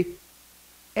would say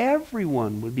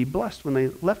everyone would be blessed when they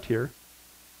left here,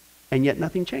 and yet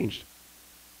nothing changed.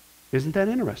 Isn't that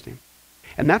interesting?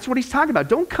 And that's what he's talking about.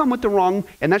 Don't come with the wrong,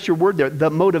 and that's your word there, the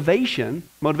motivation.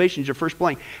 Motivation is your first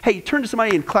blank. Hey, turn to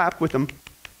somebody and clap with them.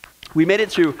 We made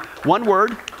it through one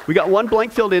word. We got one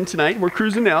blank filled in tonight. We're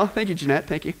cruising now. Thank you, Jeanette.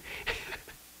 Thank you.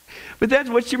 But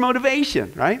what's your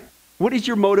motivation, right? What is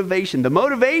your motivation? The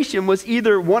motivation was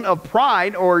either one of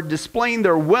pride or displaying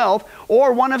their wealth,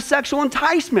 or one of sexual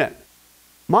enticement.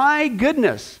 My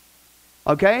goodness.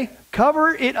 Okay?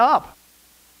 Cover it up.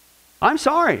 I'm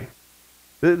sorry.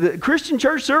 The Christian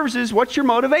church services, what's your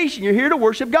motivation? You're here to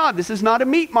worship God. This is not a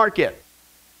meat market.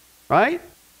 Right?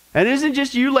 And it isn't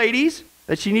just you ladies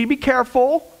that you need to be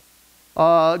careful.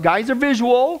 Guys are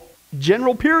visual,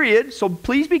 general period, so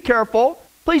please be careful.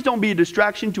 Please don't be a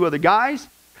distraction to other guys.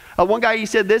 One guy, he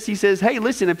said this, he says, hey,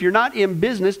 listen, if you're not in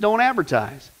business, don't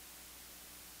advertise.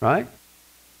 Right?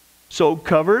 So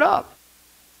cover it up.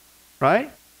 Right?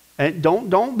 And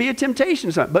don't be a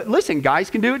temptation. But listen,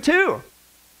 guys can do it too.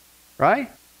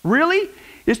 Right? Really?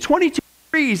 It's 22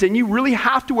 degrees and you really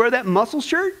have to wear that muscle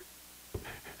shirt?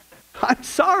 I'm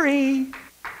sorry.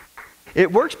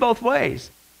 It works both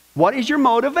ways. What is your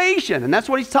motivation? And that's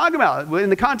what he's talking about in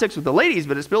the context with the ladies,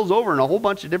 but it spills over in a whole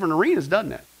bunch of different arenas,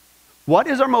 doesn't it? What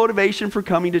is our motivation for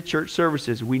coming to church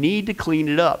services? We need to clean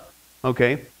it up,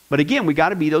 okay? But again, we got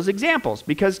to be those examples,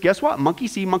 because guess what? Monkey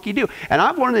see, monkey do. And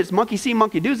I've learned that it's monkey see,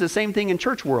 monkey do is the same thing in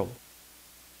church world.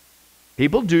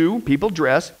 People do, people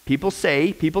dress, people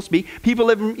say, people speak,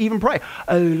 people even pray.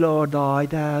 Oh Lord, I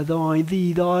thine,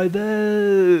 thee, thy,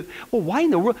 thou. Well, why in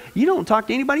the world? You don't talk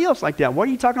to anybody else like that. What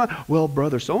are you talking about? Well,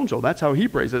 brother so-and-so, that's how he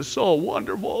prays. It's so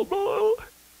wonderful.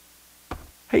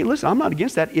 Hey, listen, I'm not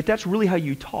against that if that's really how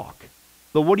you talk.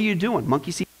 But what are you doing?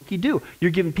 Monkey see, monkey do.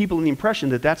 You're giving people the impression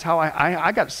that that's how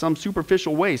I got some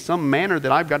superficial way, some manner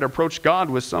that I've got to approach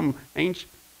God with some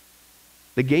ancient.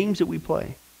 The games that we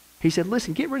play. He said,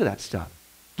 listen, get rid of that stuff.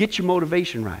 Get your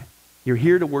motivation right. You're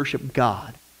here to worship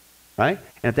God, right?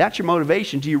 And if that's your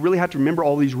motivation, do you really have to remember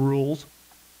all these rules?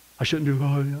 I shouldn't do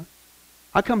that.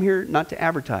 I come here not to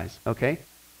advertise, okay?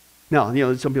 Now,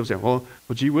 some people say, well,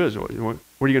 gee whiz, where are you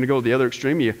going to go? The other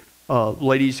extreme?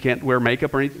 Ladies can't wear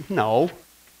makeup or anything? No.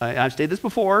 I've stated this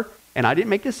before, and I didn't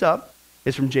make this up.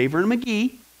 It's from J. Vernon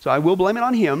McGee, so I will blame it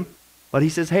on him. But he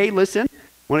says, hey, listen,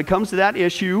 when it comes to that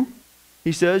issue,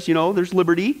 he says, there's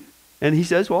liberty. And he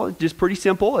says, well, it's just pretty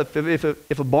simple.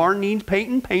 If a barn needs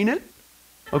painting, paint it.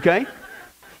 Okay?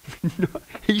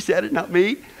 He said it, not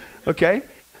me. Okay?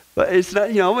 But it's not,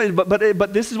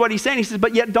 but this is what he's saying. He says,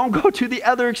 but yet don't go to the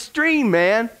other extreme,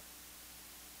 man.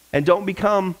 And don't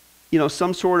become,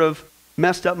 some sort of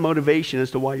messed up motivation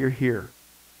as to why you're here.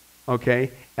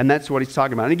 Okay? And that's what he's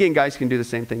talking about. And again, guys can do the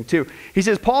same thing too. He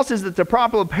says, Paul says that the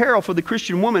proper apparel for the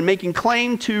Christian woman making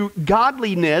claim to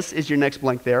godliness is your next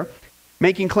blank there.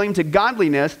 Making claim to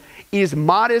godliness is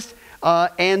modest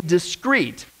and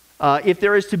discreet. If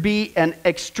there is to be an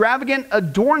extravagant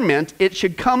adornment, it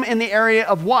should come in the area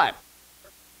of what?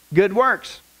 Good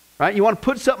works. Right? You want to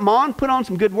put something on? Put on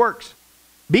some good works.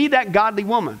 Be that godly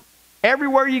woman.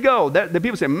 Everywhere you go, the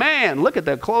people say, man, look at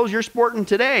the clothes you're sporting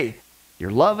today. You're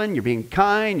loving, you're being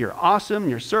kind, you're awesome,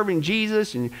 you're serving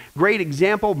Jesus, and great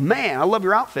example. Man, I love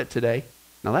your outfit today.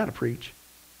 Now that'll preach.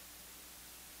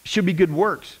 Should be good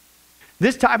works.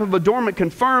 This type of adornment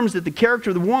confirms that the character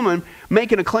of the woman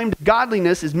making a claim to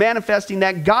godliness is manifesting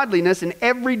that godliness in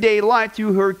everyday life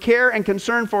through her care and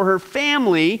concern for her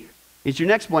family, is your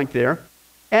next blank there,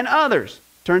 and others.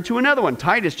 Turn to another one,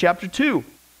 Titus chapter 2. Let's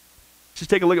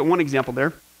just take a look at one example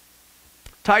there.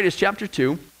 Titus chapter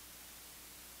 2.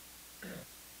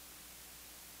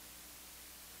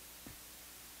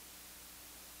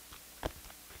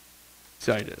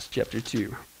 Titus chapter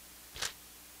 2.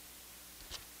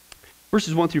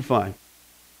 Verses 1 through 5. And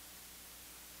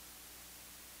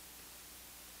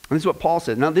this is what Paul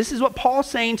said. Now, this is what Paul's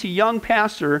saying to young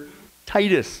pastor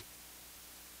Titus.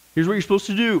 Here's what you're supposed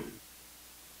to do.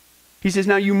 He says,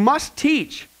 now you must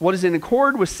teach what is in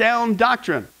accord with sound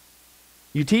doctrine.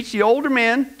 You teach the older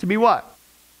men to be what?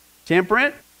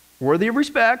 Temperate, worthy of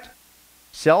respect,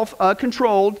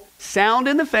 self-controlled, sound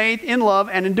in the faith, in love,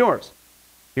 and endurance.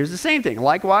 Here's the same thing.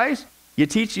 Likewise, you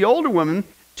teach the older women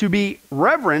to be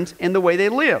reverent in the way they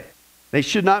live. They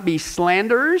should not be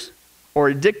slanderers or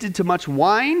addicted to much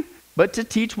wine, but to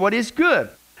teach what is good.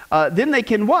 Then they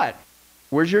can what?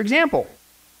 Where's your example?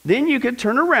 Then you could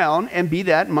turn around and be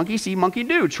that monkey see, monkey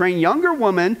do. Train younger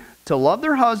women to love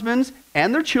their husbands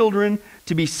and their children,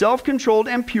 to be self-controlled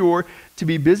and pure, to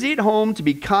be busy at home, to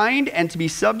be kind, and to be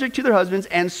subject to their husbands,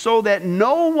 and so that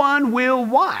no one will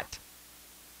what?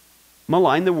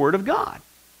 Malign the word of God.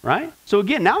 Right? So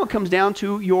again, now it comes down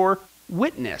to your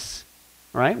witness,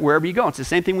 right? Wherever you go. It's the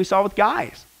same thing we saw with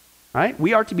guys, right?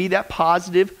 We are to be that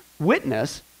positive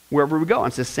witness wherever we go. And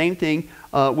it's the same thing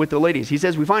with the ladies. He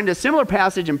says, we find a similar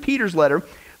passage in Peter's letter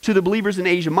to the believers in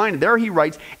Asia Minor. There he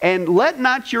writes, and let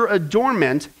not your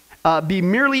adornment be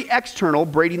merely external,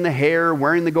 braiding the hair,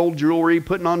 wearing the gold jewelry,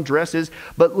 putting on dresses,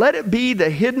 but let it be the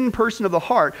hidden person of the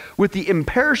heart with the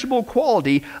imperishable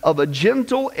quality of a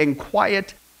gentle and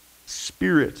quiet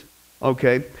spirit,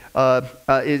 okay,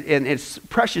 and it's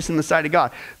precious in the sight of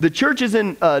God. The churches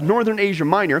in northern Asia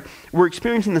Minor were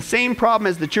experiencing the same problem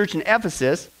as the church in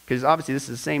Ephesus, because obviously this is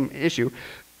the same issue,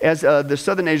 as the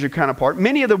southern Asia counterpart.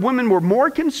 Many of the women were more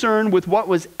concerned with what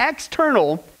was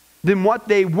external than what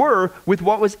they were with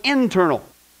what was internal.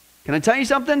 Can I tell you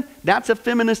something? That's a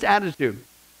feminist attitude.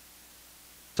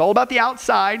 It's all about the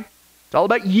outside. It's all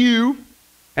about you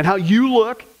and how you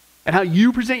look and how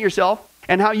you present yourself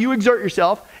and how you exert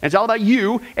yourself. And it's all about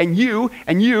you and you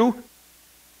and you.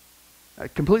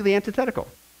 Completely antithetical.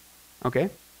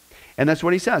 Okay? And that's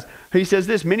what he says. He says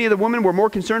this, many of the women were more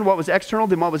concerned what was external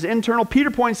than what was internal. Peter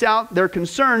points out their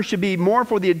concern should be more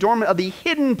for the adornment of the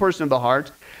hidden person of the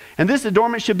heart. And this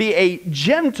adornment should be a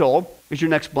gentle, is your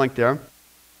next blank there,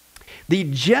 the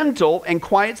gentle and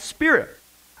quiet spirit.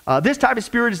 This type of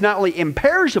spirit is not only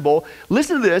imperishable,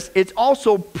 listen to this, it's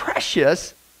also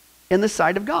precious in the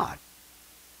sight of God.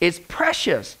 It's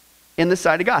precious in the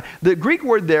sight of God. The Greek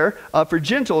word there for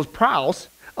gentle is praus,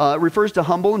 refers to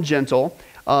humble and gentle,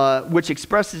 which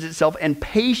expresses itself in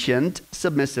patient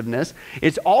submissiveness.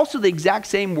 It's also the exact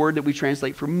same word that we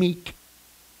translate for meek,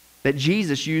 that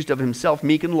Jesus used of himself,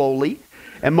 meek and lowly.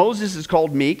 And Moses is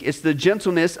called meek. It's the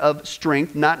gentleness of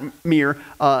strength, not mere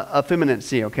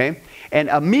effeminacy, okay? And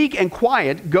meek and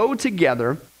quiet go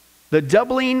together. The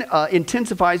doubling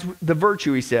intensifies the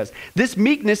virtue, he says. This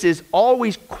meekness is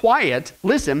always quiet.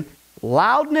 Listen,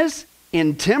 loudness,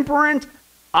 intemperate,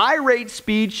 irate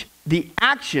speech,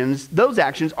 those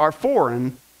actions are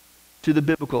foreign to the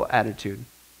biblical attitude,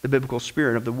 the biblical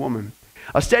spirit of the woman.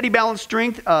 A steady, balanced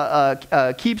strength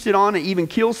keeps it on and even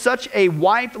kills. Such a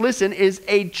wife, listen, is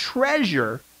a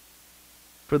treasure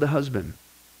for the husband.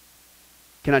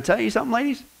 Can I tell you something,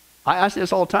 ladies? I say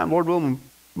this all the time. Lord willing, we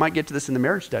might get to this in the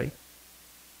marriage study.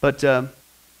 But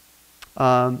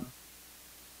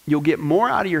you'll get more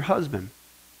out of your husband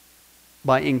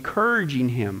by encouraging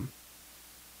him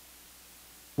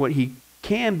what he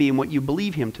can be and what you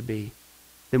believe him to be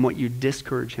than what you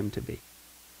discourage him to be.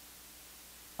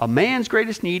 A man's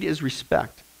greatest need is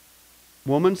respect.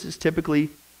 Woman's is typically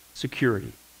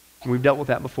security. And we've dealt with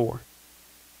that before.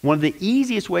 One of the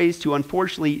easiest ways to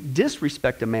unfortunately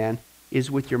disrespect a man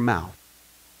is with your mouth.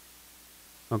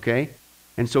 Okay?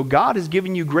 And so God has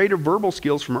given you greater verbal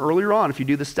skills from earlier on if you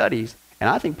do the studies. And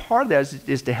I think part of that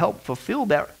is to help fulfill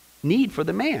that need for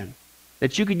the man.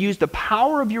 That you could use the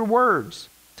power of your words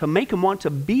to make him want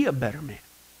to be a better man.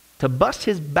 To bust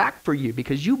his back for you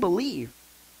because you believe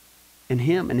in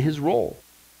him and his role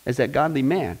as that godly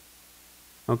man.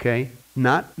 Okay?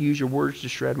 Not use your words to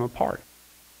shred him apart.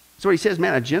 So he says,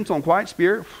 man, a gentle and quiet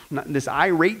spirit, not this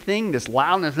irate thing, this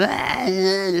loudness,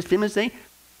 this feminist thing.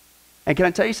 And can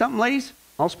I tell you something, ladies?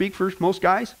 I'll speak for most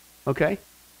guys, okay?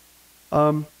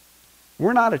 We're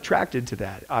not attracted to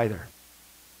that either.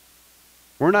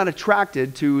 We're not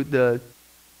attracted to the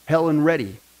Helen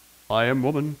Reddy. I am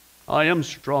woman. I am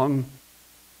strong.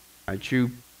 I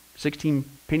chew 16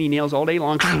 penny nails all day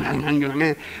long.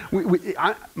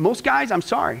 Most guys, I'm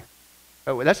sorry.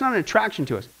 That's not an attraction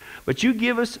to us. But you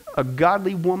give us a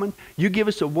godly woman, you give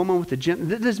us a woman with a gentle,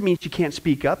 that doesn't mean she can't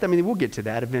speak up. I mean, we'll get to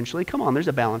that eventually. Come on, there's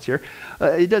a balance here.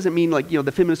 It doesn't mean like,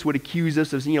 the feminists would accuse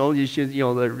us of, you should,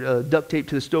 duct tape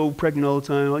to the stove, pregnant all the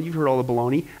time. Well, you've heard all the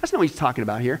baloney. That's not what he's talking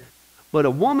about here. But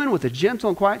a woman with a gentle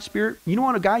and quiet spirit, you know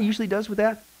what a guy usually does with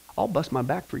that? I'll bust my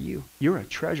back for you. You're a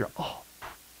treasure. Oh.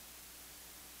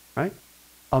 Right?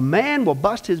 A man will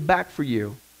bust his back for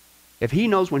you if he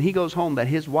knows when he goes home that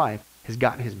his wife has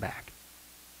got his back.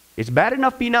 It's bad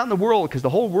enough being out in the world because the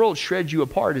whole world shreds you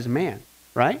apart as a man,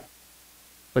 right?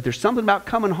 But there's something about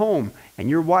coming home and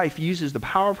your wife uses the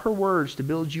power of her words to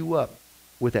build you up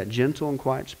with that gentle and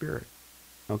quiet spirit,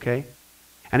 okay?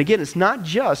 And again, it's not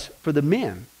just for the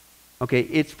men, okay?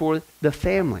 It's for the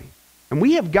family. And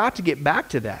we have got to get back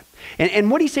to that. And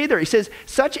what did he say there? He says,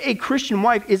 such a Christian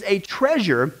wife is a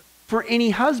treasure for any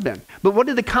husband. But what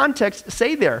did the context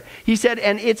say there? He said,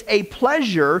 and it's a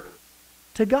pleasure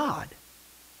to God.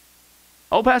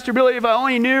 Oh, Pastor Billy, if I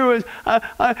only knew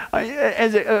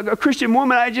as a Christian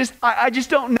woman, I just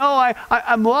don't know.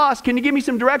 I'm lost. Can you give me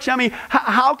some direction? I mean,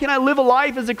 how can I live a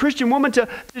life as a Christian woman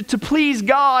to please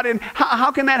God? And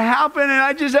how can that happen? And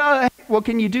I just, well,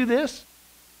 can you do this?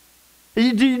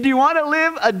 Do you want to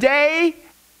live a day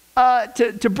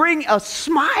to bring a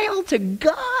smile to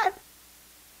God?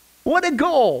 What a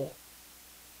goal.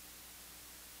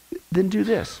 Then do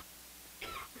this.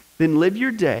 Then live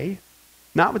your day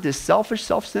not with this selfish,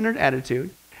 self-centered attitude.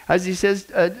 As he says,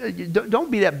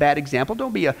 don't be that bad example.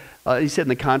 Don't be he said in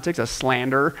the context, a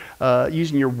slanderer,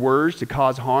 using your words to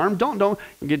cause harm. Don't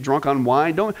get drunk on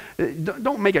wine.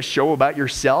 Don't make a show about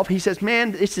yourself. He says,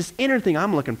 man, it's this inner thing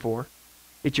I'm looking for.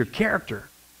 It's your character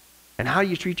and how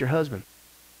you treat your husband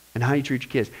and how you treat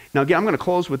your kids. Now, again, I'm going to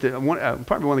close with probably one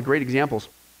of the great examples.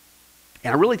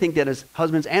 And I really think that as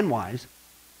husbands and wives,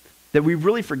 that we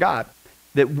really forgot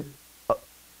that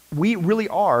we really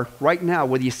are, right now,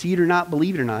 whether you see it or not,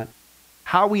 believe it or not,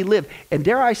 how we live. And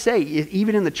dare I say,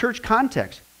 even in the church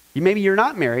context, maybe you're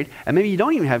not married, and maybe you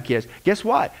don't even have kids. Guess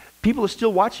what? People are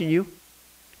still watching you.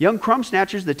 Young crumb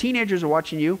snatchers, the teenagers are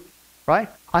watching you, right?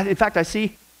 In fact, I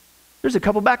see, there's a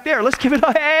couple back there. Let's give it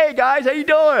a, hey, guys, how you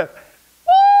doing?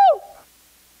 Woo!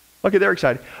 Okay, they're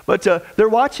excited. But they're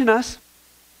watching us.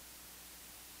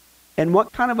 And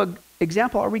what kind of an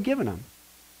example are we giving them?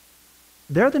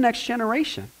 They're the next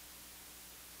generation.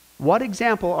 What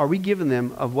example are we giving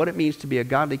them of what it means to be a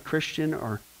godly Christian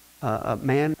or a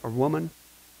man or woman?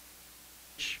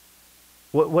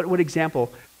 What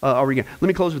example are we going to? Let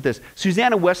me close with this.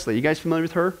 Susanna Wesley, you guys familiar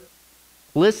with her?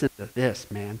 Listen to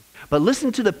this, man. But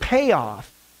listen to the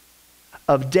payoff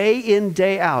of day in,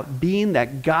 day out being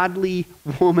that godly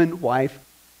woman, wife,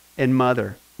 and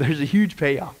mother. There's a huge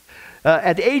payoff.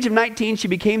 At the age of 19, she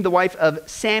became the wife of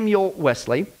Samuel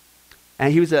Wesley,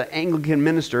 and he was an Anglican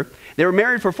minister. They were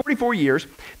married for 44 years.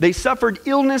 They suffered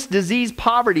illness, disease,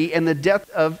 poverty, and the death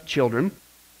of children.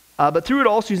 But through it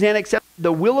all, Susanna accepted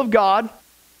the will of God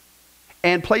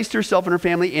and placed herself and her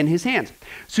family in his hands.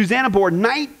 Susanna bore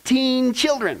 19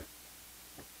 children.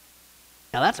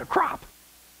 Now that's a crop.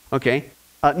 Okay.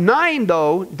 9,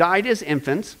 though, died as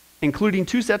infants, including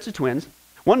 2 sets of twins.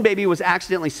 One baby was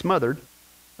accidentally smothered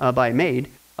by a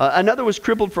maid. Another was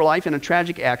crippled for life in a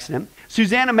tragic accident.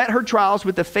 Susanna met her trials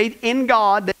with the faith in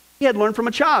God that she had learned from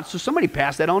a child. So somebody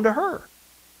passed that on to her.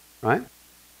 Right?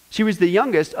 She was the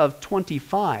youngest of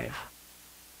 25.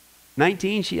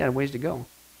 19, she had a ways to go.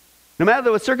 No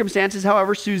matter the circumstances,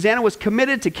 however, Susanna was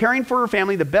committed to caring for her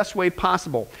family the best way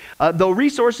possible. Though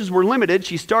resources were limited,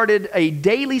 she started a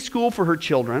daily school for her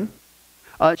children.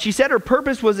 She said her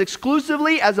purpose was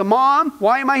exclusively as a mom.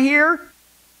 Why am I here?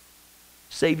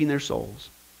 Saving their souls.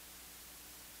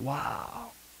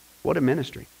 Wow. What a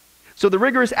ministry. So the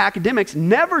rigorous academics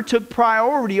never took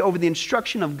priority over the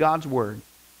instruction of God's word.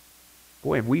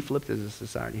 Boy, have we flipped as a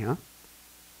society, huh?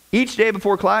 Each day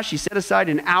before class, she set aside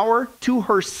an hour to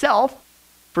herself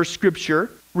for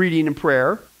scripture, reading, and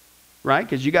prayer, right?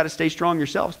 Because you got to stay strong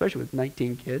yourself, especially with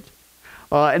 19 kids.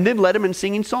 And then led them in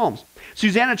singing psalms.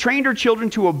 Susanna trained her children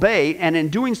to obey, and in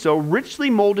doing so, richly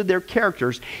molded their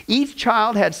characters. Each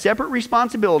child had separate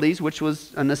responsibilities, which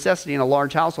was a necessity in a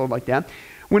large household like that.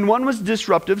 When one was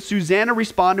disruptive, Susanna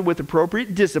responded with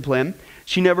appropriate discipline.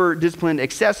 She never disciplined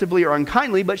excessively or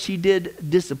unkindly, but she did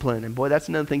discipline. And boy, that's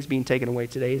another thing that's being taken away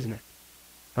today, isn't it?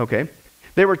 Okay.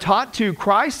 They were taught to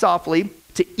cry softly,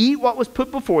 to eat what was put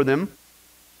before them,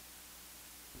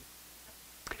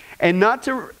 and not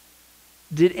to...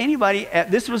 Did anybody,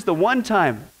 this was the one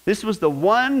time, if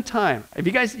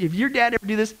your dad ever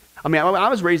do this, I mean, I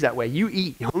was raised that way. You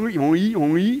eat, you hungry, you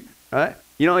want to eat, right?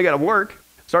 You know, you got to work,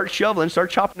 start shoveling,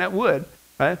 start chopping that wood,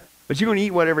 right? But you're going to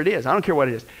eat whatever it is. I don't care what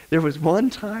it is. There was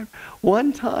one time,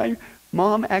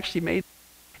 Mom actually made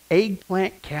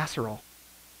eggplant casserole.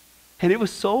 And it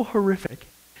was so horrific.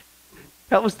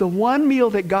 That was the one meal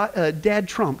that Dad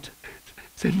trumped.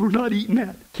 Said, we're not eating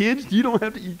that. Kids, you don't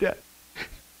have to eat that.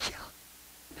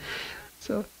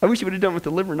 So I wish he would have done with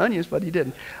the liver and onions, but he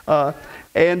didn't. So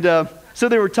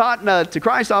they were taught to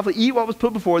cry softly, eat what was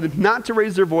put before them, not to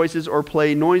raise their voices or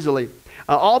play noisily.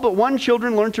 All but one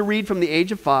children learned to read from the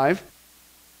age of 5,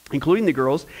 including the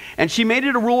girls, and she made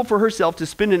it a rule for herself to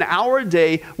spend an hour a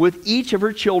day with each of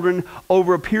her children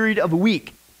over a period of a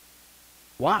week.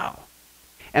 Wow.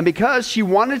 And because she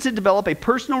wanted to develop a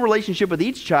personal relationship with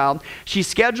each child, she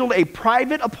scheduled a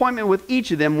private appointment with each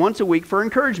of them once a week for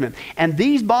encouragement. And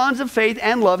these bonds of faith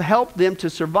and love helped them to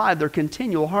survive their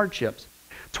continual hardships.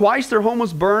 Twice their home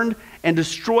was burned and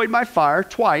destroyed by fire,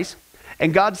 twice,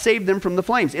 and God saved them from the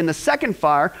flames. In the second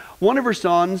fire, one of her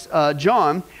sons,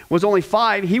 John, was only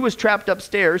 5. He was trapped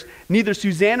upstairs. Neither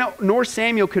Susanna nor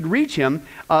Samuel could reach him,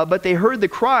 but they heard the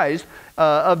cries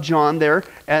of John there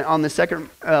on the second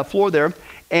floor there.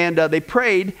 And they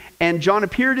prayed, and John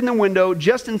appeared in the window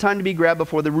just in time to be grabbed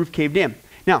before the roof caved in.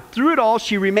 Now, through it all,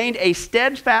 she remained a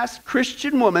steadfast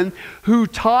Christian woman who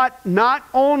taught not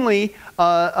only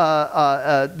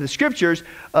the scriptures,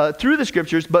 through the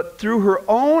scriptures, but through her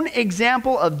own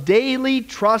example of daily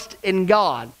trust in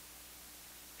God.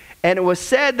 And it was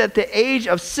said that at the age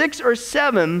of 6 or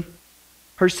 7,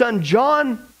 her son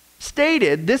John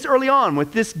stated this early on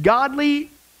with this godly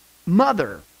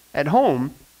mother at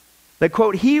home, that,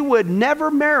 quote, he would never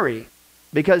marry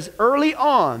because early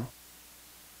on,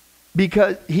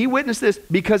 because he witnessed this,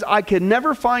 because I could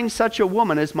never find such a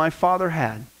woman as my father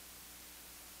had.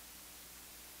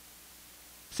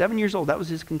 7 years old, that was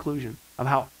his conclusion of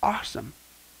how awesome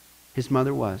his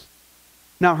mother was.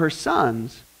 Now her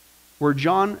sons were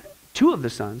two of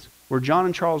the sons were John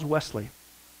and Charles Wesley.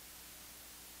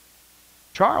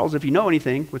 Charles, if you know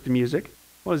anything with the music,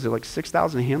 what is it, like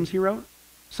 6,000 hymns he wrote?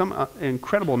 Some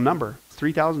incredible number,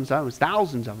 3,000,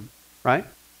 thousands of them, right?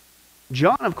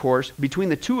 John, of course, between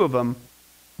the two of them,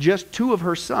 just 2 of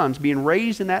her sons being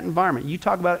raised in that environment. You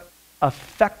talk about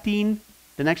affecting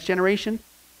the next generation,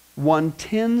 won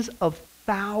tens of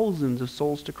thousands of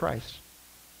souls to Christ.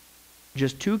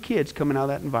 Just 2 kids coming out of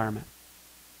that environment.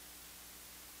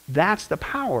 That's the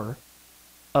power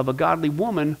of a godly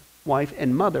woman wife,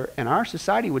 and mother. And our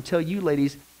society would tell you,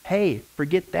 ladies, hey,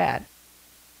 forget that.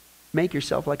 Make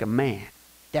yourself like a man.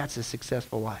 That's a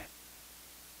successful life.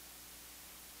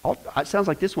 It sounds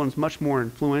like this one's much more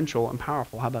influential and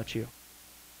powerful. How about you?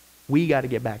 We got to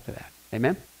get back to that.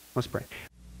 Amen? Let's pray.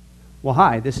 Well,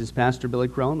 hi, this is Pastor Billy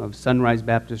Crone of Sunrise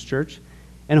Baptist Church,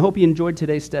 and I hope you enjoyed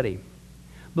today's study.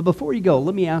 But before you go,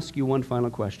 let me ask you one final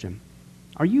question.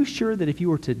 Are you sure that if you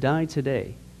were to die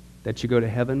today, that you go to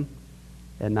heaven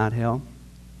and not hell?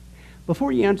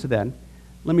 Before you answer that,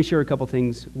 let me share a couple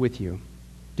things with you.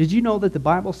 Did you know that the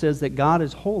Bible says that God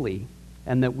is holy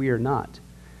and that we are not?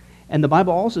 And the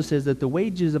Bible also says that the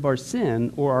wages of our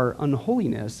sin or our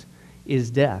unholiness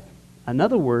is death. In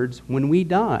other words, when we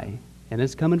die, and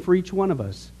it's coming for each one of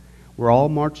us, we're all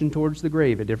marching towards the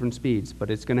grave at different speeds, but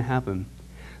it's going to happen.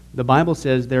 The Bible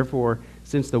says, therefore,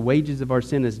 since the wages of our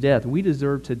sin is death, we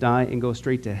deserve to die and go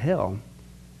straight to hell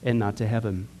and not to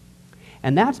heaven.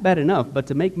 And that's bad enough, but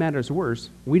to make matters worse,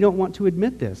 we don't want to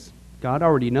admit this. God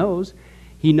already knows.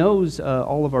 He knows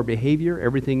all of our behavior,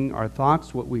 everything, our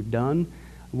thoughts, what we've done,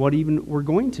 what even we're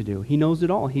going to do. He knows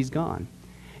it all. He's gone.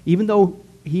 Even though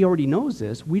He already knows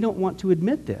this, we don't want to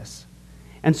admit this.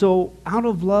 And so, out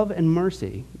of love and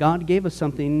mercy, God gave us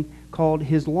something called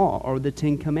His law, or the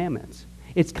 10 Commandments.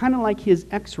 It's kind of like His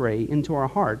x-ray into our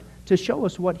heart to show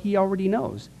us what He already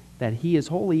knows, that He is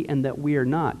holy and that we are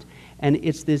not. And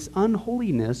it's this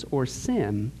unholiness or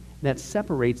sin that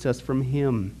separates us from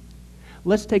Him.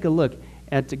 Let's take a look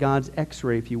at God's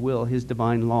x-ray, if you will, His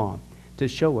divine law, to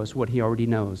show us what He already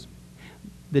knows.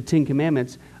 The 10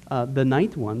 Commandments, the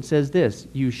 9th one says this: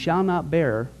 you shall not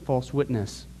bear false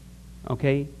witness.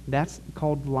 Okay? That's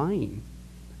called lying.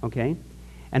 Okay?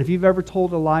 And if you've ever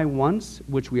told a lie once,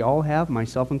 which we all have,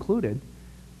 myself included,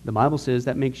 the Bible says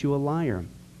that makes you a liar.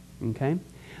 Okay?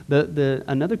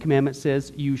 Another commandment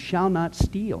says, you shall not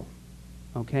steal.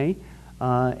 Okay?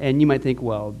 And you might think,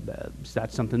 well,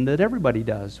 that's something that everybody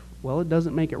does. Well, it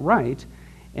doesn't make it right,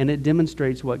 and it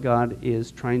demonstrates what God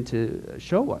is trying to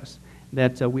show us,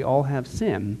 that we all have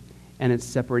sin, and it's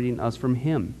separating us from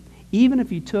Him. Even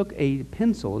if you took a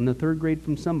pencil in the 3rd grade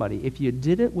from somebody, if you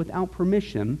did it without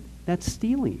permission, that's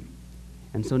stealing.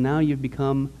 And so now you've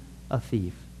become a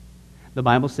thief. The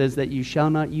Bible says that you shall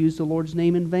not use the Lord's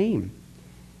name in vain.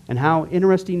 And how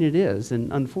interesting it is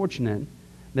and unfortunate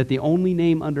that the only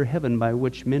name under heaven by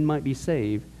which men might be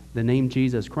saved, the name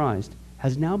Jesus Christ,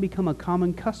 has now become a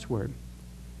common cuss word.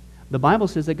 The Bible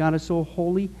says that God is so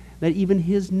holy that even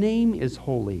His name is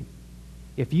holy.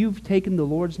 If you've taken the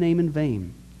Lord's name in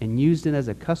vain and used it as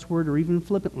a cuss word or even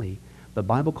flippantly, the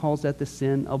Bible calls that the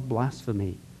sin of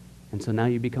blasphemy. And so now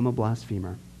you become a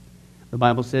blasphemer. The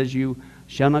Bible says you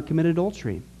shall not commit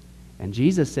adultery. And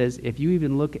Jesus says if you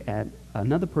even look at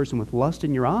another person with lust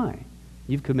in your eye,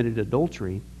 you've committed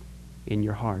adultery in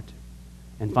your heart.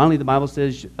 And finally, the Bible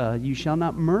says you shall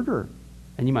not murder.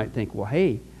 And you might think, well,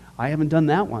 hey, I haven't done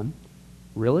that one.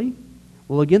 Really?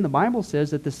 Well, again, the Bible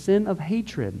says that the sin of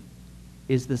hatred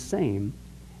is the same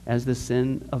as the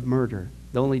sin of murder.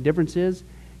 The only difference is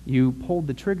you pulled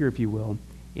the trigger, if you will,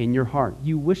 in your heart.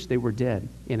 You wish they were dead.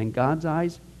 And in God's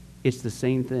eyes, it's the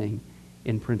same thing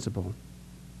in principle.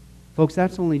 Folks,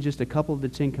 that's only just a couple of the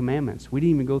 10 Commandments. We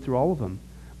didn't even go through all of them.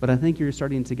 But I think you're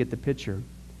starting to get the picture.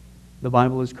 The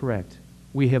Bible is correct.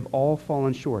 We have all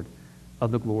fallen short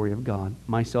of the glory of God,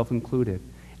 myself included,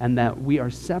 and that we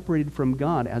are separated from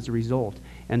God as a result.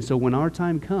 And so when our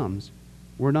time comes,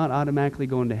 we're not automatically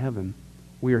going to heaven.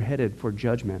 We are headed for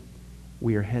judgment.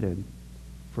 We are headed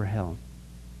for hell.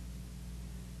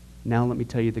 Now let me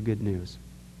tell you the good news.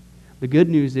 The good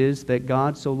news is that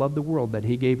God so loved the world that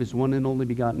He gave His one and only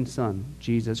begotten Son,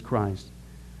 Jesus Christ,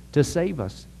 to save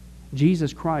us.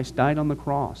 Jesus Christ died on the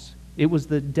cross. It was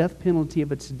the death penalty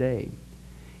of its day.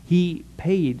 He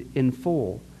paid in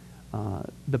full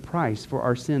the price for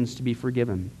our sins to be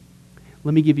forgiven.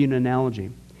 Let me give you an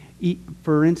analogy.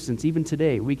 For instance, even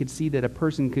today, we could see that a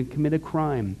person could commit a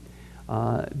crime.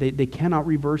 They cannot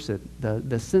reverse it.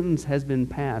 The sentence has been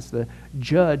passed. The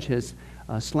judge has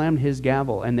slammed his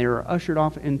gavel, and they are ushered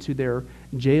off into their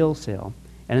jail cell.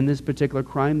 And in this particular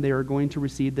crime, they are going to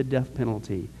receive the death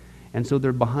penalty. And so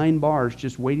they're behind bars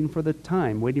just waiting for the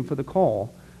time, waiting for the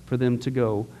call for them to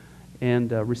go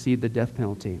and receive the death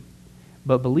penalty.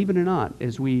 But believe it or not,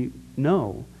 as we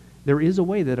know, there is a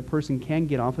way that a person can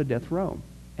get off a death row.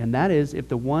 And that is if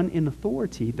the one in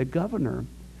authority, the governor,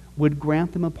 would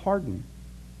grant them a pardon.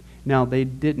 Now, they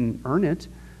didn't earn it.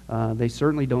 They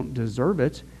certainly don't deserve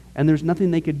it. And there's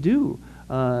nothing they could do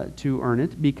to earn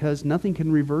it because nothing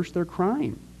can reverse their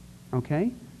crime.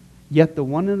 Okay? Yet the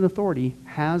one in authority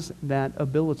has that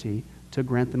ability to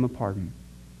grant them a pardon.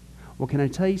 Well, can I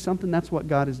tell you something? That's what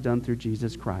God has done through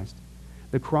Jesus Christ.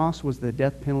 The cross was the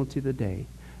death penalty of the day.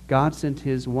 God sent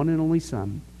his one and only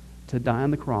Son to die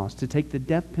on the cross, to take the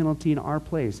death penalty in our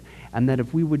place, and that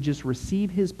if we would just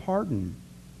receive his pardon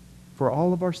for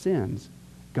all of our sins,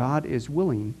 God is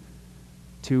willing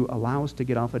to allow us to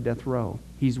get off a death row.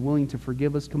 He's willing to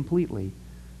forgive us completely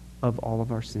of all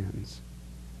of our sins.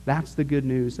 That's the good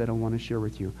news that I want to share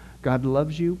with you. God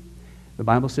loves you. The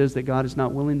Bible says that God is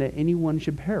not willing that anyone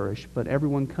should perish, but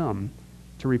everyone come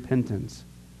to repentance.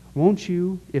 Won't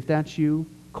you, if that's you,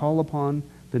 call upon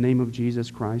the name of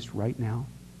Jesus Christ right now?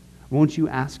 Won't you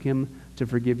ask him to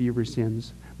forgive you your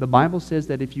sins? The Bible says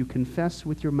that if you confess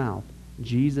with your mouth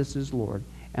Jesus is Lord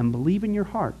and believe in your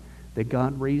heart that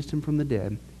God raised him from the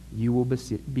dead, you will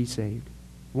be saved.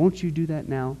 Won't you do that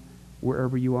now,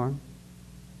 wherever you are?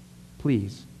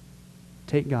 Please,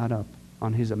 take God up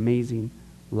on his amazing,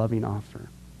 loving offer.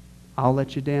 I'll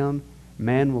let you down.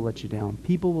 Man will let you down.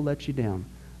 People will let you down.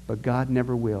 But God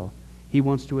never will. He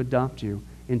wants to adopt you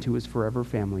into his forever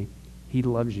family. He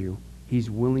loves you. He's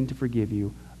willing to forgive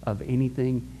you of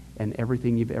anything and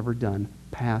everything you've ever done,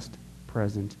 past,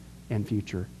 present, and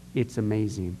future. It's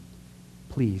amazing.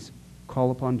 Please,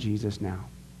 call upon Jesus now.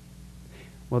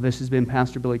 Well, this has been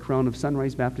Pastor Billy Crone of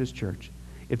Sunrise Baptist Church.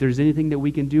 If there's anything that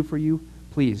we can do for you,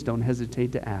 please don't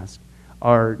hesitate to ask.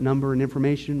 Our number and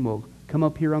information will come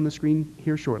up here on the screen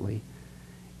here shortly.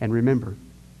 And remember,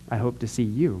 I hope to see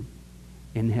you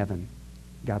in heaven.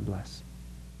 God bless.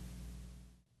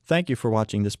 Thank you for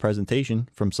watching this presentation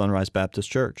from Sunrise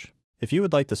Baptist Church. If you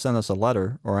would like to send us a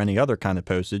letter or any other kind of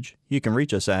postage, you can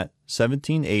reach us at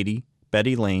 1780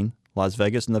 Betty Lane, Las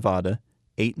Vegas, Nevada,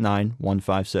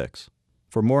 89156.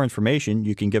 For more information,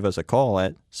 you can give us a call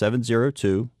at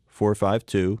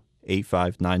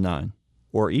 702-452-8599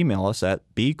 or email us at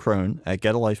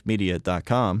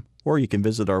bcrone@getalifemedia.com, or you can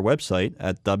visit our website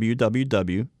at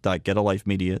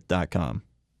www.getalifemedia.com.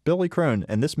 Billy Crone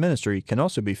and this ministry can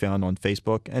also be found on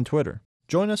Facebook and Twitter.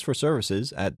 Join us for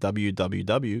services at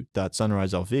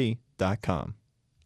www.sunriselv.com.